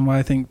another reason why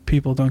I think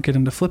people don't get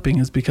into flipping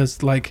is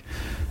because like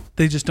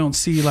they just don't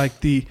see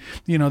like they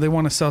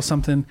want to sell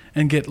something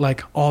and get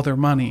like all their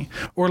money,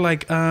 or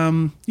like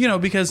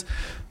because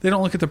they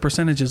don't look at the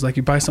percentages. Like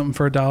you buy something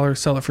for $1,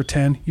 sell it for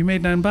 10, you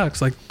made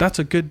 $9. Like that's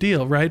a good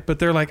deal, right? But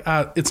they're like,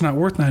 it's not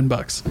worth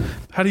 $9.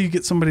 How do you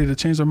get somebody to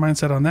change their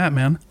mindset on that,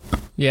 man?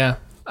 Yeah.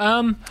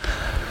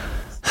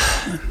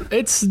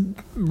 It's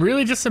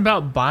really just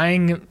about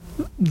buying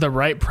the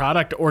right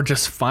product or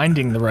just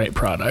finding the right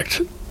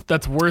product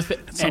that's worth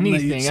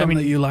anything. Something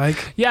that you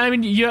like. Yeah, I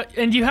mean,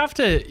 you have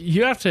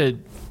to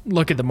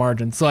look at the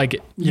margins. Like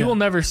you will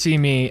never see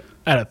me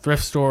at a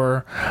thrift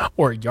store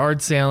or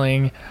yard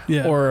sailing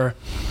or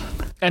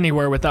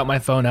anywhere without my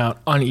phone out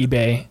on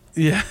eBay.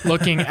 Yeah,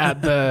 looking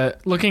at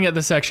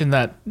the section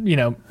that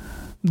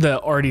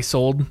the already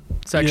sold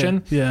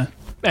section. Yeah.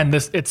 And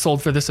it's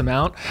sold for this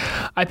amount.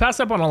 I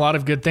pass up on a lot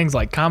of good things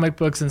like comic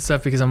books and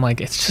stuff because I'm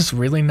like, it's just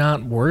really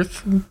not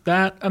worth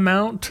that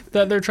amount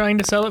that they're trying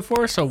to sell it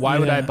for. So why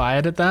would I buy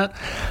it at that?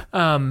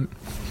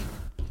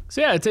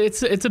 So yeah,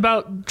 it's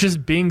about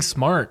just being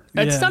smart.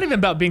 It's not even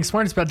about being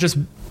smart. It's about just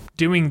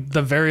doing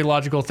the very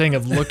logical thing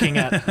of looking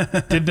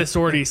at, did this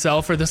already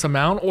sell for this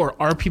amount,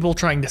 or are people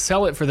trying to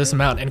sell it for this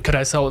amount, and could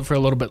I sell it for a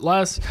little bit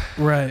less?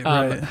 Right.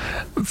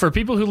 For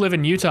people who live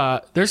in Utah,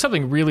 there's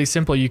something really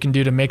simple you can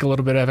do to make a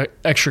little bit of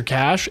extra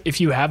cash.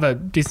 If you have a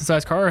decent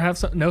sized car or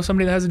know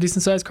somebody that has a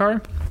decent sized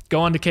car,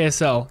 go onto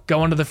KSL, go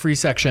onto the free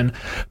section,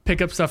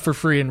 pick up stuff for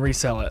free and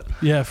resell it.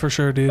 Yeah, for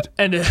sure, dude.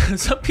 And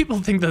some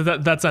people think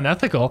that that's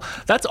unethical.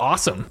 That's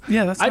awesome.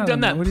 Yeah, I've done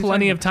that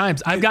plenty of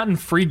times. I've gotten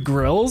free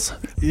grills.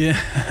 Yeah.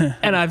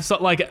 And I've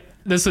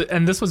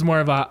this was more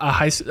of not a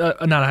high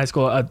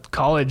school, a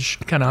college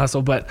kind of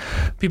hustle, but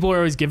people are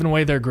always giving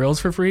away their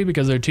grills for free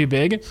because they're too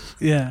big.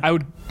 Yeah. I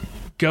would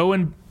go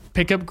and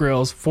pick up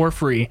grills for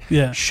free,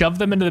 shove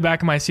them into the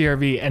back of my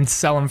CRV and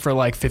sell them for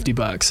like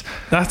 $50.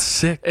 That's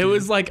sick. It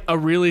was like a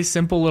really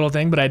simple little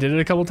thing, but I did it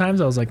a couple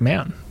times. I was like,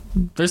 man,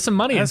 there's some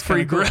money in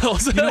free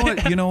grills.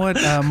 You know what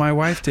my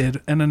wife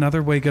did, and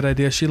another way good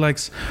idea. She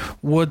likes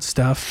wood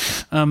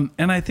stuff,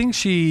 and I think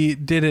she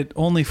did it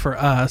only for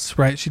us,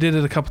 right? She did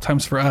it a couple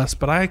times for us,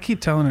 but I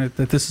keep telling her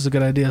that this is a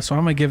good idea, so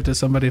I'm gonna give it to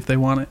somebody if they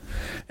want it.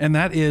 And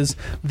that is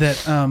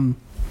that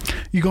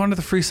you go into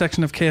the free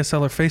section of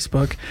KSL or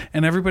Facebook,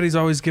 and everybody's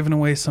always giving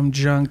away some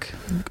junk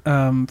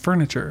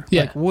furniture,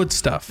 like wood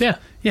stuff.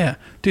 Yeah,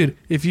 dude.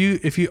 If you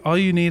all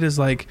you need is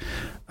like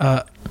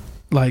a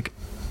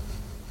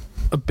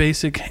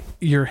basic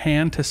your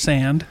hand to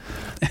sand,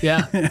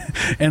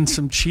 and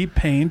some cheap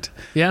paint.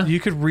 Yeah, you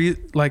could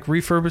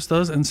refurbish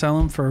those and sell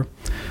them for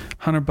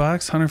 $100,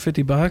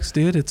 $150,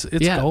 dude. It's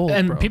gold.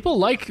 And bro. people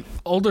like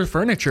older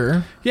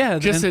furniture. Yeah,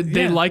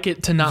 they like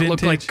it to not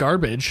vintage. Look like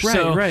garbage.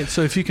 Right.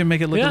 So if you can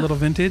make it look a little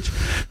vintage,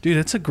 dude,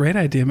 it's a great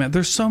idea, man.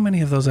 There's so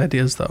many of those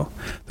ideas, though.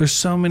 There's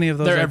so many of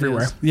those. They're ideas.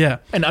 everywhere. Yeah,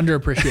 and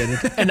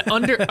underappreciated and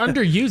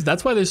underused.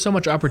 That's why there's so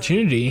much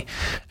opportunity,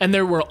 and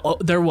there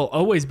will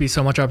always be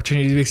so much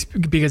opportunity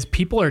because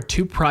people are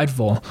too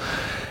prideful.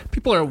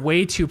 People are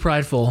way too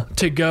prideful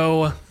to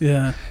go.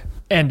 Yeah.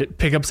 And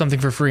pick up something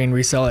for free and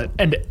resell it.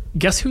 And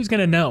guess who's going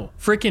to know?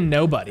 Freaking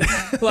nobody.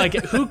 Like,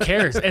 who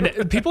cares?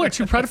 And people are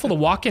too prideful to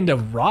walk into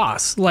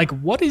Ross. Like,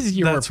 what is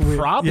your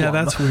problem? Yeah,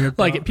 that's weird,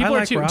 bro. Like, people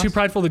are too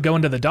prideful to go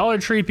into the Dollar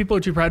Tree. People are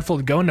too prideful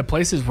to go into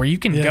places where you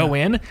can go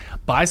in,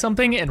 buy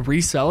something, and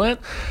resell it.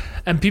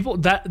 And people,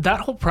 that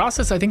whole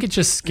process, I think it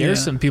just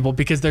scares some people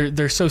because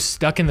they're so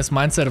stuck in this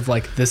mindset of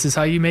like, this is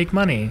how you make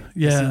money.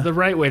 Yeah. This is the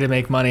right way to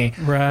make money.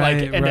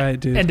 Right, right,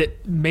 dude. And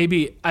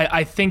maybe,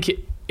 I think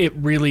it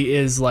really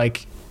is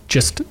like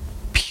just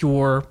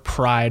pure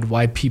pride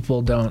why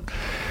people don't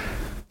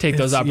take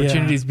those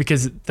opportunities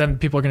because then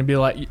people are going to be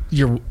like,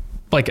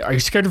 are you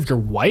scared of your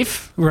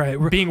wife? Right.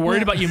 Being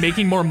worried about you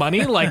making more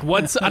money? Like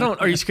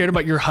are you scared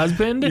about your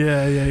husband?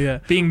 Yeah.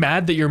 Being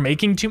mad that you're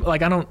making too much?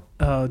 Like,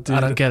 Oh, dude, I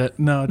don't get it.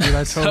 No, dude,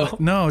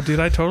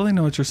 I totally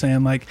know what you're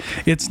saying. Like,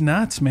 it's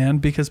nuts, man,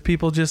 because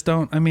people just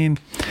don't. I mean,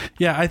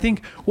 yeah, I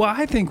think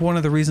one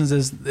of the reasons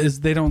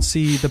is they don't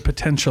see the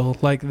potential.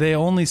 Like, they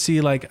only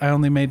see like, I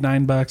only made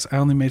 $9, I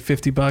only made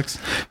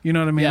 $50. You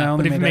know what I mean? Yeah,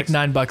 but if you make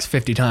 $9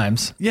 50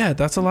 times, yeah,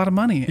 that's a lot of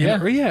money.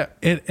 Yeah,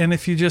 and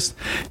if you just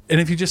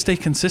stay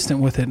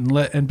consistent with it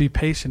and be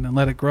patient and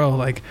let it grow,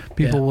 like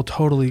people will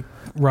totally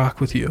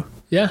rock with you.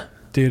 Yeah.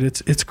 Dude,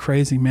 it's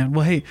crazy, man.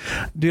 Well, hey,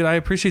 dude, I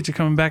appreciate you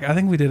coming back. I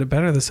think we did it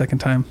better the second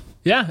time.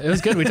 Yeah, it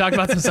was good. We talked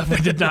about some stuff we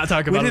did not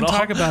talk about. We didn't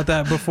talk about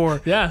that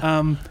before.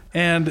 Yeah.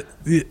 And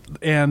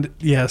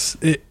yes,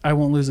 I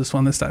won't lose this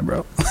one this time,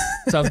 bro.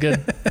 Sounds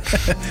good.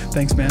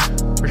 Thanks, man.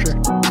 For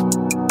sure.